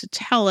order to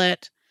tell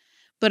it,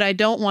 but I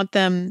don't want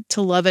them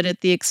to love it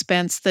at the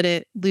expense that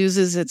it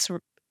loses its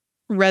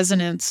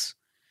resonance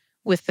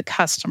with the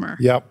customer.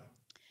 Yep.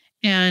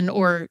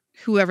 Or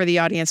whoever the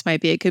audience might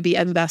be. It could be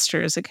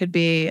investors, it could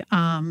be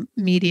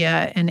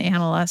media and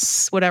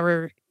analysts,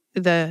 whatever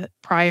the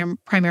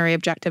primary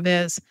objective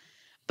is.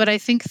 But I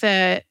think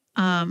that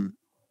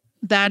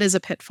that is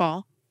a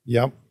pitfall.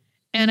 Yep.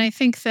 And I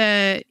think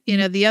that,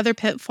 the other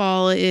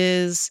pitfall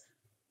is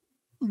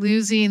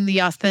losing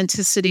the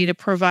authenticity to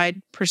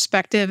provide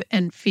perspective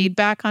and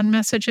feedback on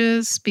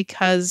messages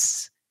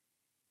because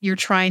you're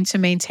trying to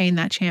maintain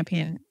that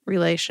champion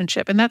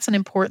relationship. And that's an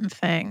important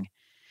thing.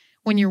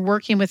 When you're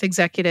working with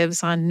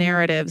executives on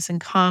narratives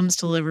and comms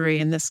delivery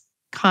in this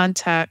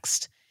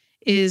context,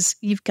 is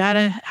you've got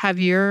to have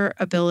your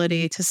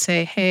ability to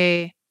say,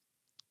 hey,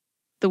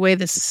 the way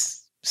this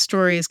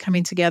story is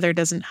coming together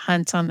doesn't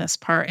hunt on this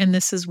part, and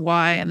this is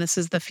why, and this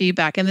is the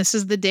feedback, and this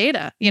is the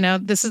data.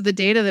 This is the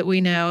data that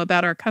we know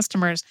about our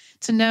customers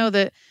to know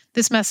that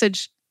this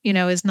message,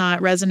 is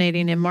not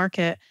resonating in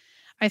market.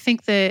 I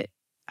think that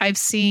I've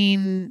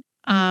seen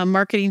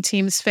marketing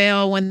teams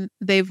fail when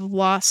they've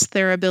lost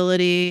their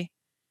ability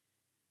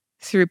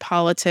through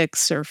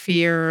politics or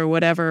fear or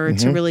whatever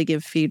to really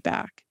give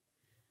feedback.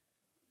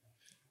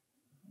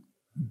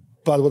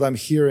 But what I'm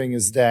hearing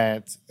is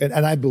that, and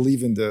I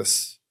believe in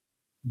this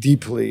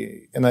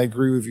deeply, and I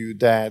agree with you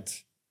that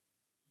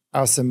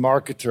as a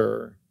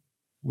marketer,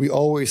 we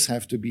always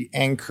have to be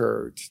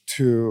anchored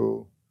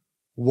to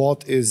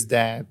what is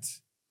that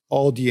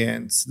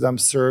audience that I'm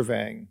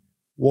serving,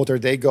 what are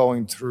they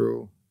going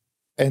through,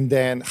 and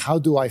then how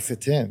do I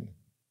fit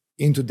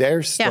into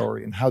their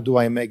story, and how do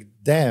I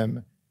make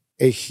them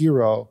a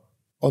hero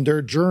on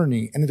their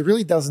journey. And it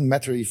really doesn't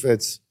matter if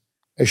it's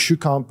a shoe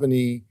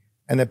company,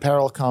 an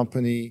apparel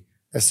company,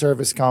 a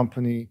service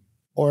company,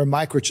 or a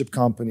microchip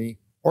company,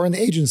 or an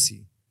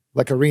agency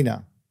like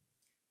Arena.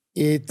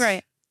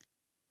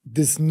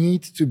 This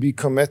need to be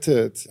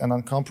committed and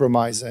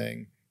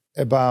uncompromising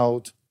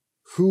about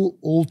who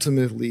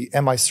ultimately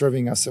am I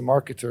serving as a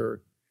marketer.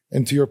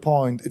 And to your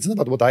point, it's not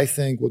about what I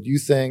think, what you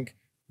think,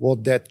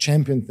 what that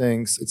champion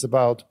thinks. It's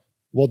about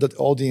what that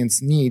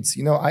audience needs.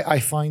 I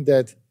find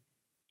that,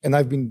 and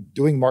I've been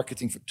doing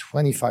marketing for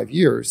 25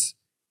 years,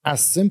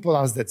 as simple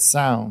as that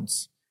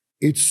sounds,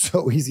 it's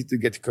so easy to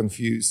get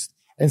confused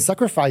and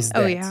sacrifice that.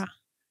 Oh, yeah.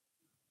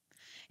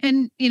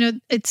 And,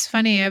 it's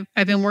funny.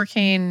 I've been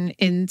working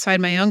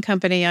inside my own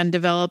company on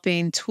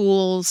developing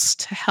tools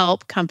to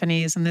help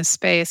companies in this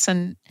space.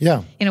 And,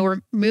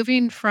 we're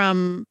moving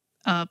from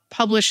a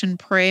publish and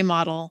pray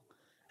model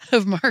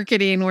of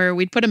marketing where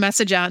we'd put a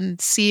message out and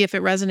see if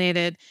it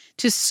resonated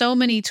to so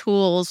many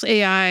tools.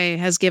 AI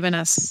has given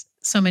us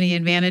so many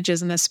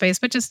advantages in this space,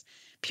 but just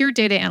pure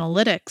data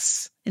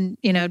analytics and,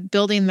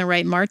 building the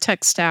right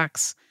MarTech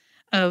stacks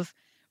of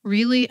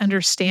really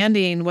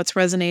understanding what's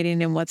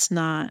resonating and what's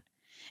not.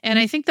 And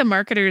I think the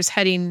marketers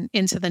heading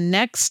into the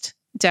next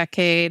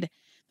decade,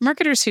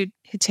 marketers who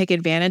take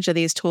advantage of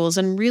these tools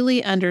and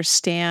really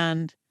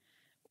understand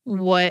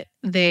what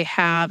they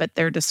have at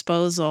their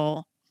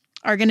disposal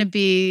are going to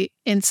be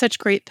in such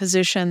great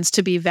positions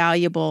to be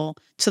valuable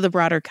to the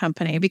broader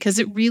company, because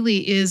it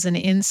really is an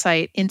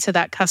insight into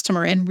that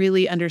customer and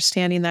really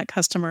understanding that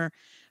customer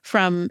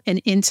from an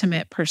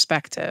intimate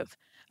perspective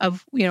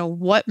of,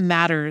 what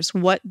matters,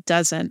 what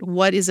doesn't,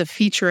 what is a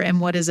feature and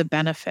what is a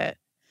benefit.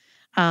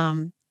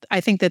 I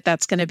think that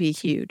that's going to be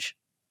huge.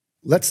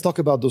 Let's talk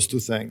about those two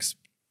things.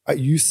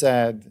 You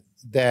said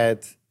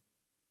that,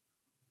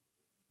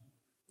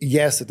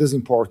 yes, it is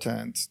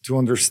important to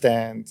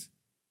understand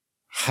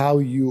how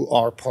you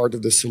are part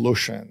of the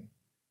solution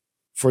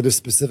for the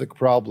specific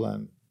problem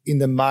in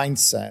the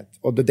mindset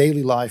or the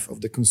daily life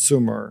of the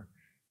consumer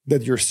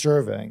that you're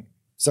serving.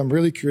 So I'm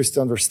really curious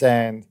to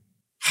understand,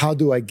 how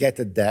do I get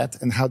at that,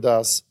 and how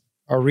does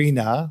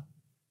Arena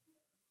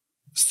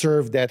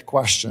serve that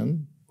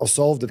question or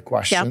solve that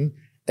question? Yep.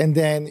 And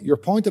then your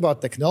point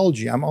about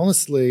technology, I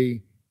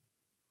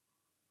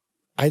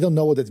don't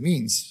know what it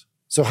means.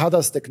 So how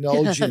does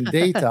technology and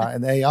data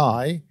and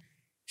AI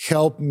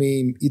help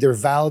me either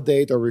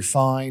validate or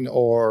refine,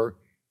 or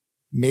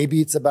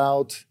maybe it's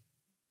about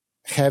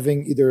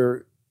having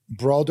either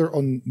broader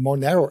or more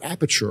narrow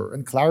aperture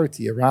and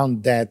clarity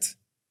around that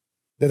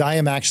I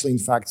am actually, in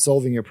fact,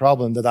 solving a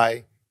problem that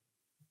I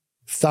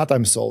thought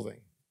I'm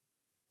solving.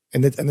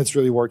 And it's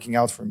really working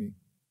out for me.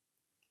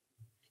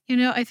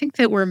 I think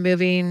that we're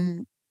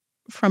moving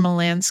from a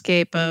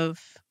landscape of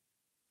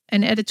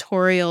an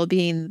editorial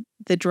being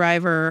the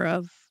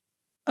driver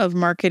of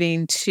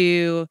marketing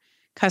to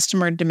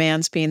customer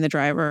demands being the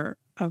driver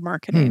of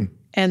marketing.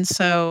 And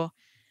so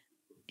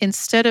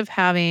instead of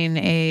having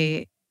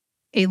a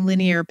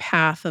linear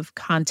path of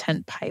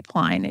content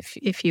pipeline,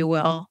 if you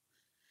will,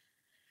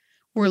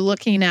 we're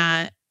looking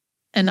at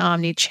an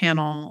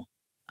omni-channel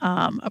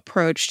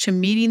approach to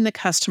meeting the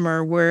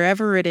customer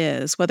wherever it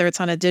is, whether it's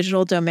on a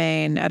digital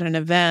domain, at an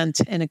event,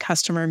 in a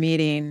customer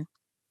meeting,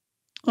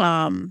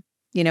 in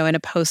a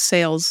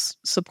post-sales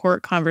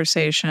support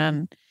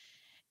conversation,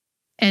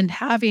 and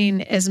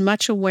having as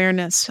much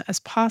awareness as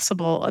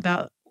possible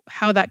about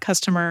how that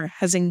customer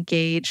has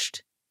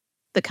engaged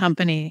the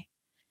company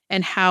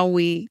and how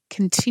we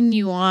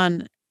continue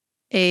on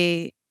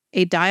a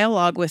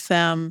dialogue with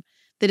them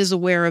that is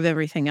aware of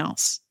everything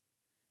else.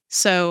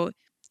 So,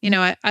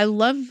 I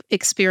love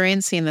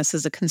experiencing this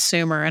as a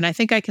consumer, and I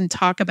think I can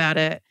talk about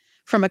it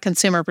from a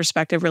consumer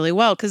perspective really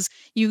well, because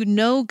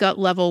gut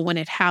level when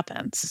it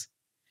happens.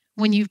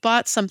 When you've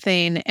bought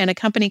something and a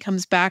company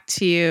comes back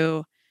to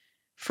you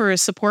for a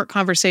support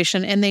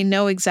conversation and they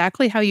know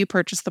exactly how you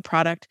purchased the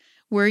product,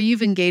 where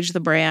you've engaged the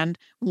brand,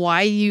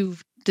 why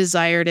you've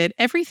desired it,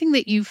 everything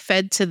that you've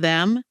fed to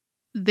them,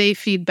 they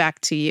feed back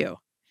to you.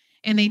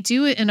 And they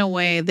do it in a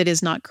way that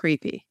is not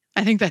creepy.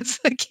 I think that's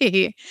the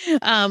key.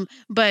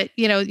 But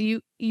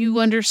you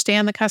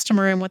understand the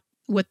customer and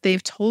what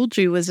they've told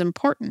you is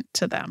important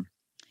to them,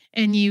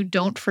 and you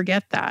don't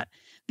forget that.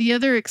 The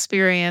other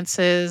experience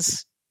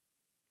is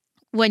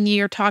when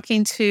you're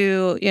talking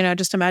to,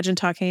 just imagine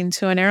talking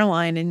to an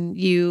airline and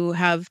you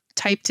have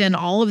typed in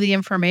all of the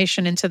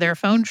information into their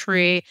phone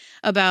tree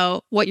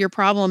about what your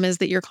problem is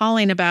that you're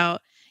calling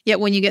about. Yet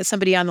when you get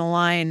somebody on the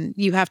line,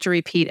 you have to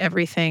repeat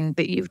everything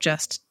that you've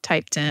just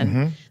typed in.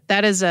 Mm-hmm.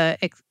 That is a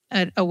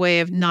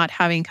way of not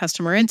having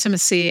customer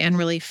intimacy and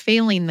really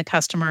failing the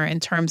customer in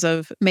terms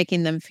of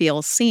making them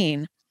feel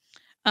seen.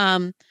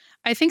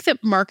 I think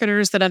that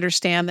marketers that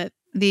understand that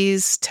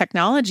these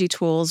technology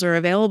tools are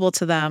available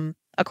to them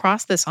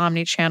across this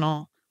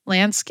omni-channel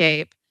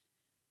landscape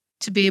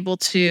to be able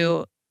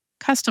to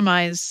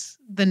customize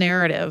the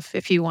narrative,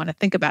 if you want to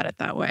think about it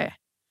that way,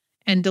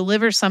 and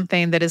deliver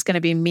something that is going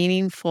to be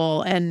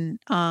meaningful and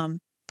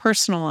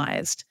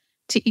personalized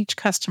to each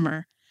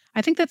customer.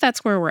 I think that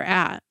that's where we're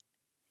at.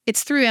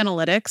 It's through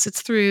analytics.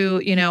 It's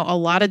through, a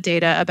lot of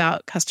data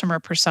about customer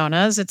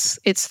personas.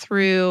 It's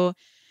through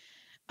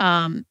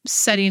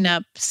setting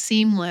up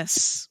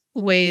seamless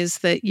ways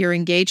that you're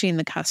engaging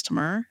the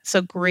customer.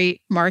 So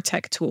great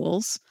MarTech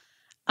tools.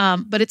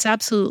 But it's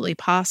absolutely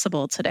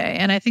possible today.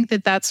 And I think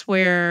that that's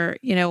where,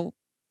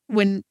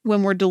 when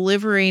we're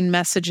delivering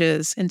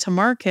messages into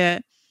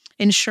market,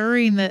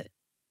 ensuring that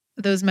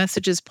those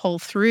messages pull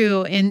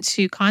through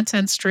into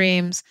content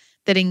streams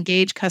that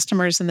engage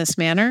customers in this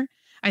manner,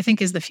 I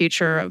think is the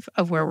future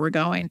of where we're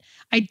going.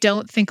 I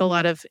don't think a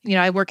lot of,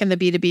 I work in the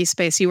B2B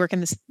space, you work in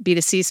the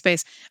B2C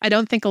space. I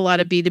don't think a lot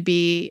of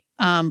B2B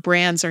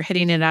brands are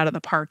hitting it out of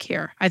the park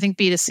here. I think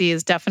B2C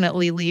is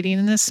definitely leading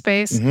in this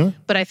space,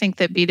 but I think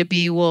that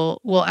B2B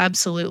will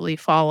absolutely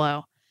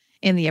follow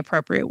in the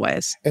appropriate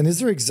ways. And is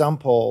there an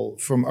example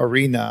from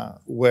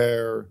Arena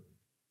where,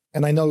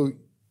 and I know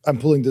I'm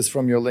pulling this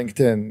from your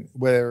LinkedIn,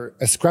 where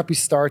a scrappy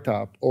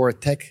startup or a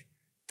tech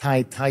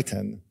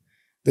titan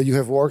that you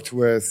have worked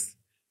with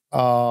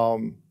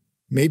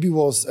maybe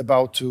was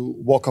about to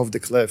walk off the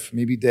cliff.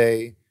 Maybe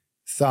they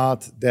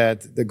thought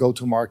that the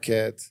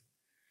go-to-market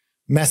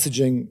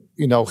messaging,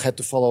 had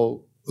to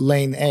follow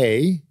lane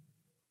A,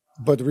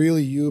 but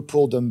really you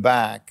pulled them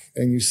back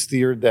and you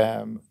steered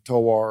them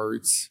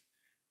towards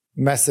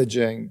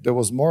messaging that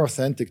was more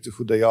authentic to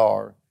who they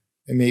are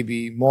and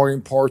maybe more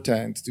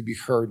important to be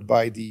heard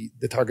by the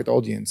target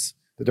audience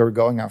that they're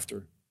going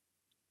after.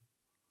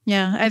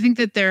 Yeah, I think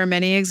that there are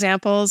many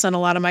examples, and a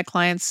lot of my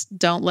clients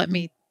don't let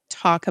me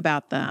talk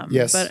about them.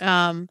 Yes. But,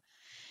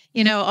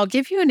 I'll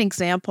give you an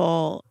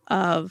example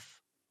of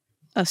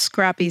a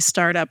scrappy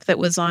startup that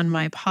was on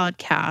my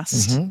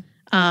podcast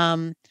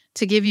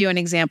to give you an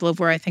example of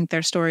where I think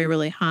their story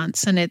really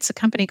hunts. And it's a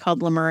company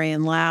called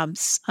Lemurian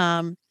Labs.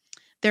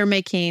 They're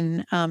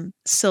making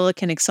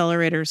silicon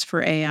accelerators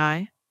for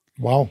AI.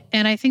 Wow.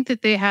 And I think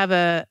that they have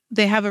a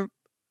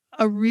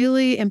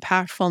really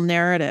impactful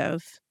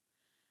narrative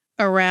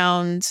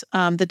around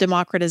the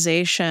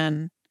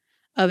democratization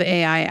of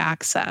AI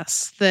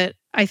access that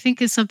I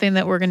think is something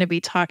that we're going to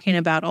be talking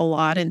about a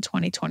lot in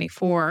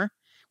 2024.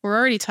 We're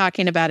already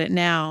talking about it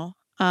now.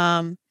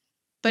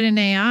 But in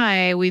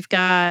AI, we've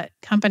got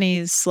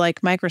companies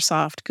like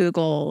Microsoft,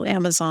 Google,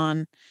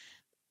 Amazon,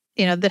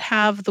 that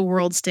have the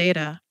world's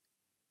data,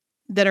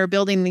 that are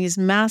building these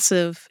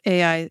massive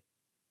AI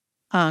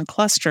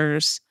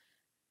clusters,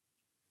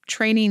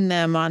 training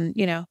them on,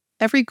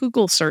 every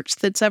Google search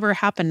that's ever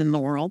happened in the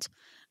world,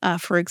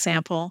 for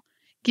example,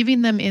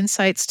 giving them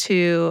insights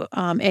to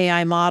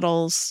AI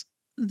models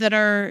that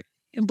are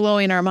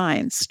blowing our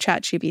minds.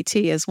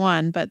 ChatGPT is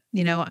one, but,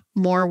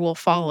 more will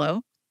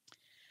follow.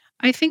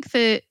 I think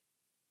that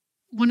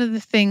one of the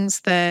things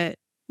that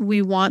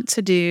we want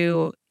to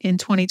do in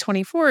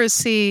 2024 is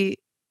see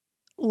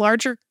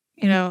larger,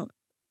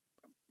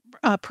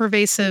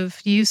 pervasive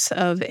use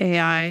of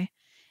AI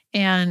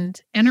and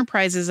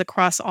enterprises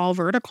across all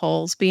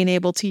verticals being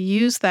able to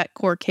use that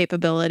core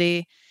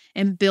capability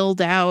and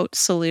build out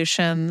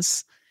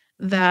solutions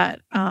that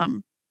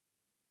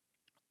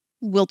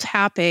will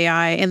tap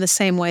AI in the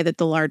same way that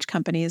the large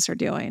companies are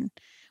doing.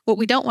 What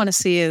we don't want to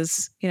see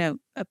is,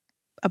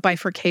 a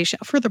bifurcation,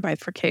 a further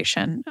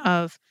bifurcation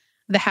of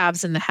the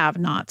haves and the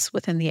have-nots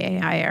within the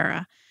AI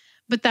era.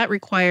 But that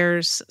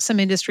requires some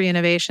industry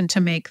innovation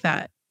to make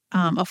that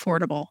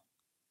affordable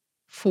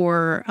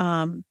for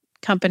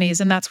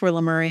companies, and that's where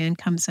Lemurian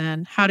comes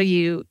in. How do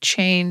you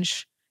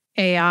change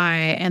AI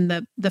and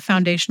the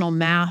foundational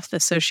math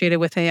associated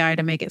with AI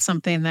to make it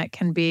something that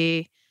can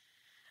be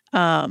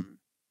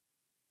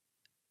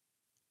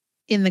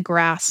in the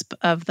grasp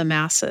of the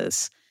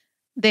masses?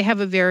 They have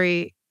a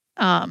very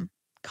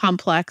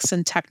complex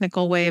and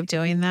technical way of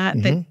doing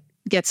that that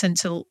gets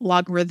into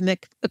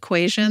logarithmic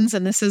equations,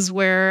 and this is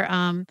where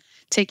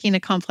taking a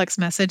complex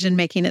message and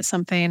making it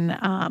something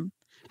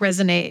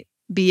resonate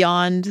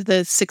beyond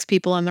the 6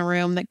 people in the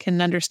room that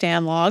can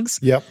understand logs.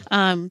 Yep.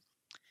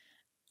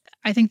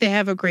 I think they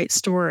have a great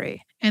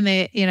story. And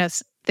they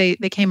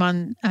came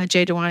on,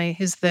 Jay Dewani,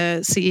 who's the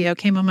CEO,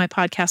 came on my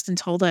podcast and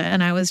told it.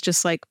 And I was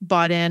just like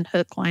bought in,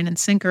 hook, line, and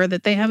sinker,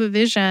 that they have a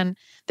vision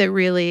that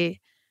really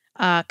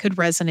could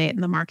resonate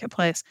in the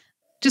marketplace.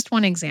 Just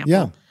one example.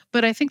 Yeah.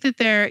 But I think that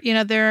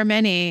there are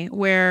many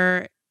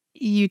where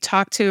you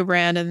talk to a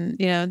brand and,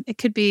 it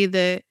could be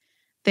that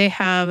they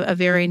have a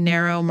very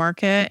narrow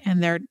market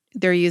and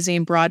they're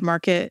using broad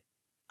market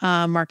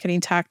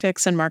marketing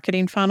tactics and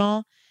marketing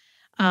funnel.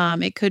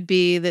 It could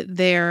be that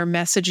they're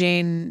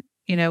messaging,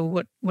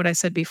 what I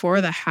said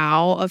before, the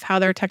how of how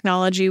their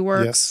technology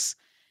works, Yes.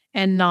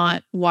 and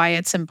not why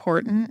it's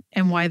important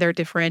and why they're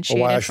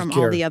differentiated from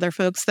all the other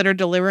folks that are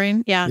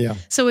delivering. Yeah.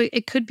 So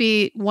it could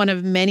be one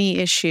of many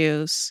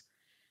issues.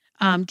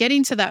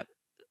 Getting to that,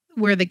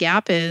 where the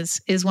gap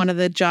is one of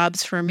the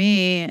jobs for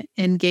me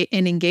in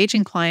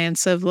engaging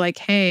clients of like,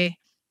 hey,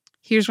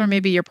 here's where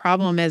maybe your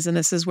problem is, and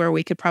this is where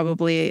we could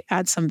probably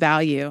add some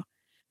value.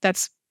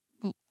 That's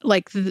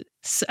like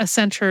a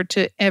center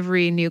to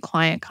every new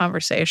client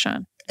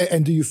conversation.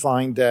 And do you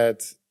find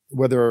that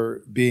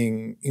whether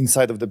being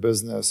inside of the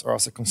business or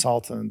as a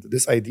consultant,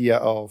 this idea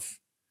of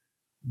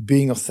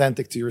being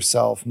authentic to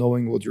yourself,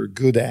 knowing what you're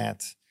good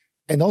at,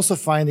 and also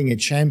finding a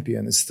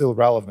champion is still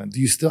relevant? Do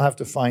you still have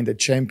to find a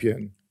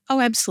champion? Oh,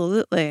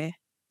 absolutely.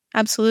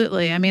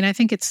 Absolutely. I mean, I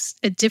think it's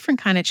a different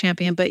kind of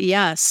champion, but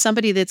yes,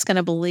 somebody that's going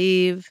to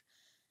believe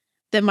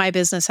that my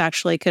business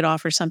actually could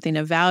offer something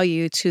of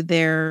value to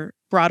their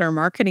broader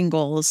marketing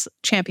goals.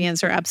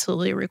 Champions are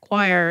absolutely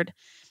required.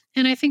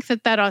 And I think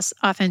that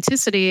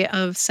authenticity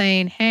of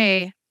saying,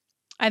 hey,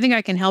 I think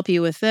I can help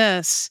you with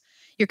this.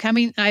 You're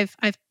coming. I've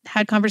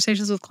had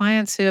conversations with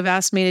clients who have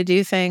asked me to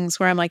do things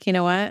where I'm like, you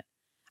know what?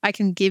 I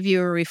can give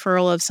you a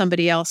referral of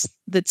somebody else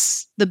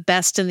that's the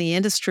best in the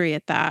industry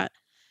at that,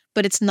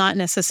 but it's not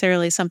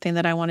necessarily something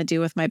that I want to do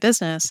with my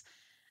business.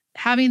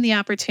 Having the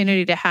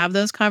opportunity to have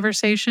those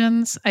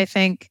conversations, I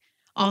think,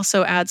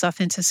 also adds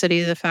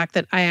authenticity to the fact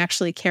that I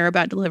actually care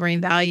about delivering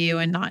value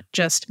and not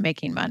just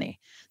making money.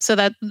 So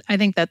that I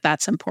think that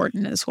that's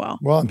important as well.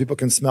 Well, and people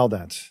can smell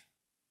that.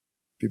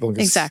 People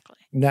can exactly.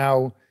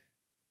 Now,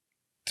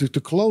 to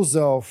close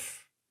off,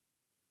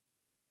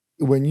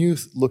 when you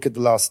look at the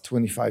last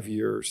 25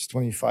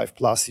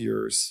 plus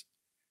years,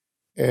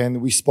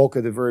 and we spoke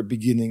at the very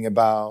beginning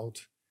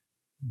about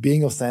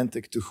being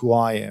authentic to who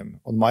I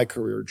am on my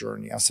career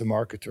journey as a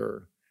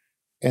marketer,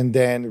 and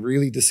then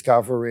really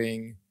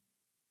discovering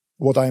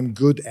what I'm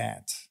good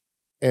at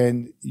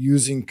and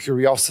using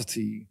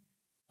curiosity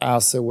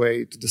as a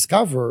way to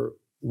discover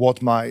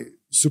what my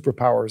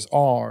superpowers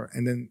are,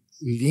 and then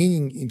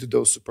leaning into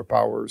those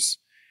superpowers.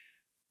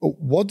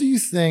 What do you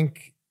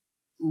think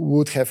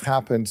would have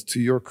happened to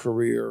your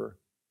career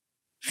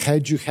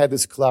had you had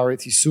this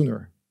clarity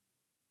sooner?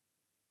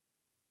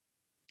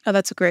 Oh,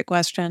 that's a great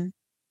question.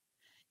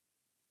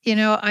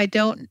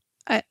 The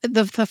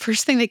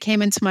first thing that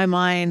came into my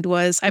mind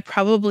was I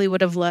probably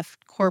would have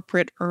left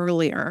corporate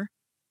earlier.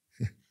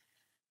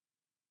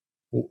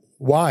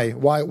 Why?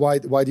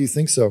 Why do you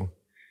think so?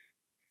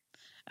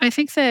 I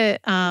think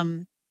that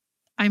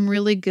I'm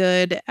really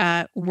good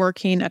at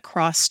working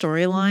across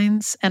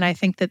storylines. And I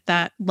think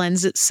that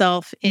lends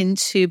itself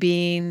into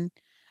being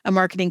a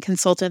marketing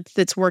consultant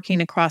that's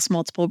working across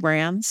multiple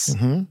brands.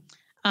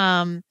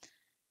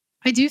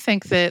 I do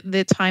think that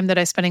the time that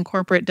I spent in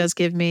corporate does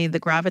give me the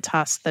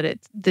gravitas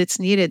that's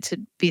needed to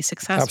be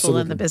successful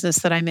in the business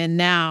that I'm in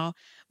now.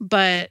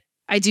 But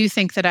I do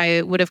think that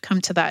I would have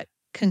come to that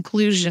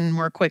conclusion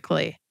more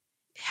quickly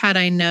had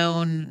I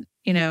known,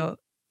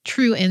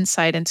 true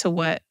insight into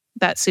what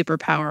that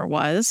superpower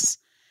was.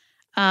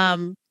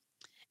 And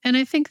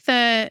I think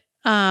that,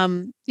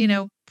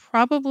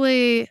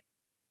 probably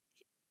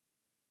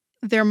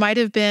there might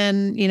have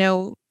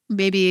been,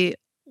 maybe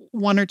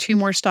one or two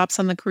more stops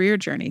on the career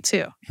journey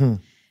too,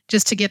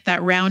 just to get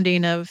that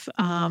rounding of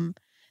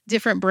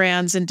different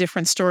brands and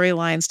different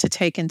storylines to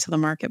take into the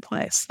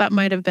marketplace. That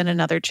might have been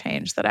another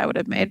change that I would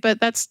have made, but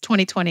that's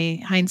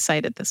 2020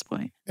 hindsight at this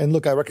point. And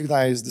look, I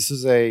recognize this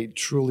is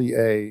truly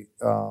a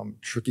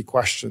tricky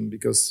question,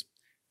 because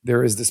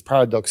there is this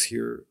paradox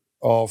here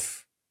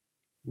of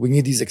we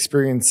need these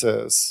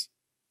experiences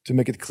to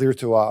make it clear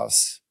to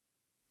us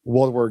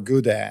what we're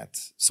good at,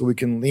 so we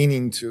can lean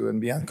into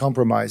and be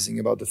uncompromising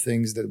about the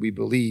things that we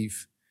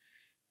believe.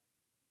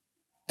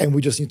 And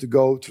we just need to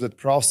go through that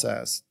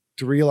process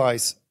to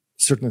realize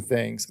certain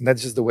things. And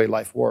that's just the way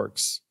life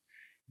works.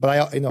 But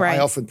I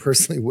often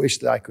personally wish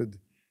that I could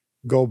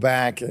go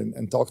back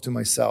and talk to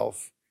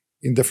myself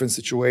in different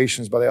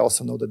situations. But I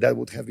also know that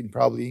would have been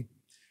probably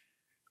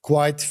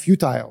quite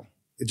futile.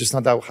 It's just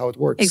not how it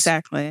works.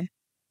 Exactly.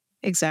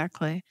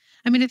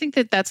 I mean, I think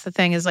that's the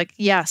thing is like,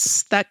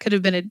 yes, that could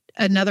have been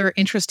another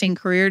interesting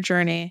career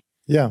journey.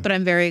 Yeah. But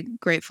I'm very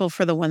grateful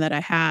for the one that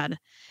I had.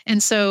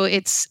 And so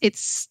it's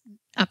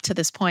up to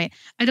this point.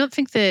 I don't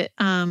think that,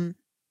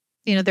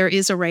 there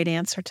is a right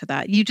answer to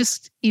that.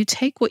 You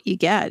take what you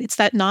get. It's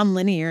that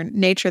nonlinear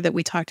nature that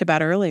we talked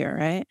about earlier,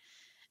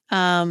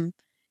 right?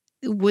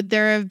 Would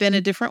there have been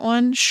a different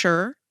one?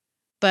 Sure.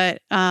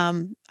 But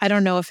I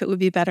don't know if it would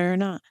be better or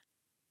not.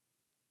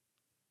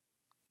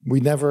 We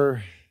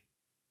never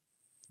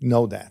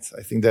know that.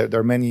 I think that there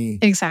are many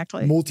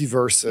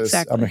multiverses.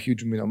 Exactly. I'm a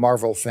huge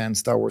Marvel fan,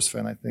 Star Wars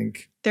fan. I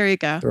think there you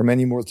go. There are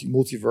many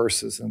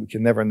multiverses, and we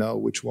can never know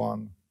which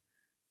one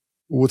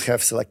would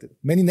have selected.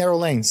 Many narrow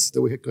lanes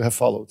that we could have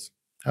followed.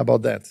 How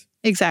about that?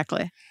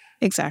 Exactly.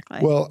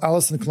 Well,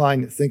 Allyson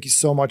Klein, thank you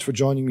so much for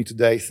joining me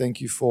today.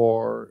 Thank you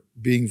for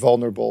being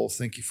vulnerable.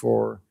 Thank you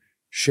for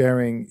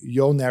sharing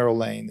your narrow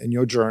lane and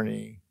your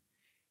journey.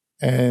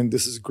 And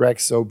this is Greg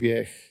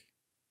Sobiech.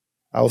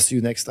 I will see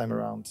you next time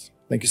around.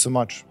 Thank you so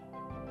much.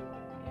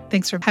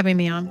 Thanks for having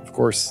me on. Of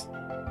course.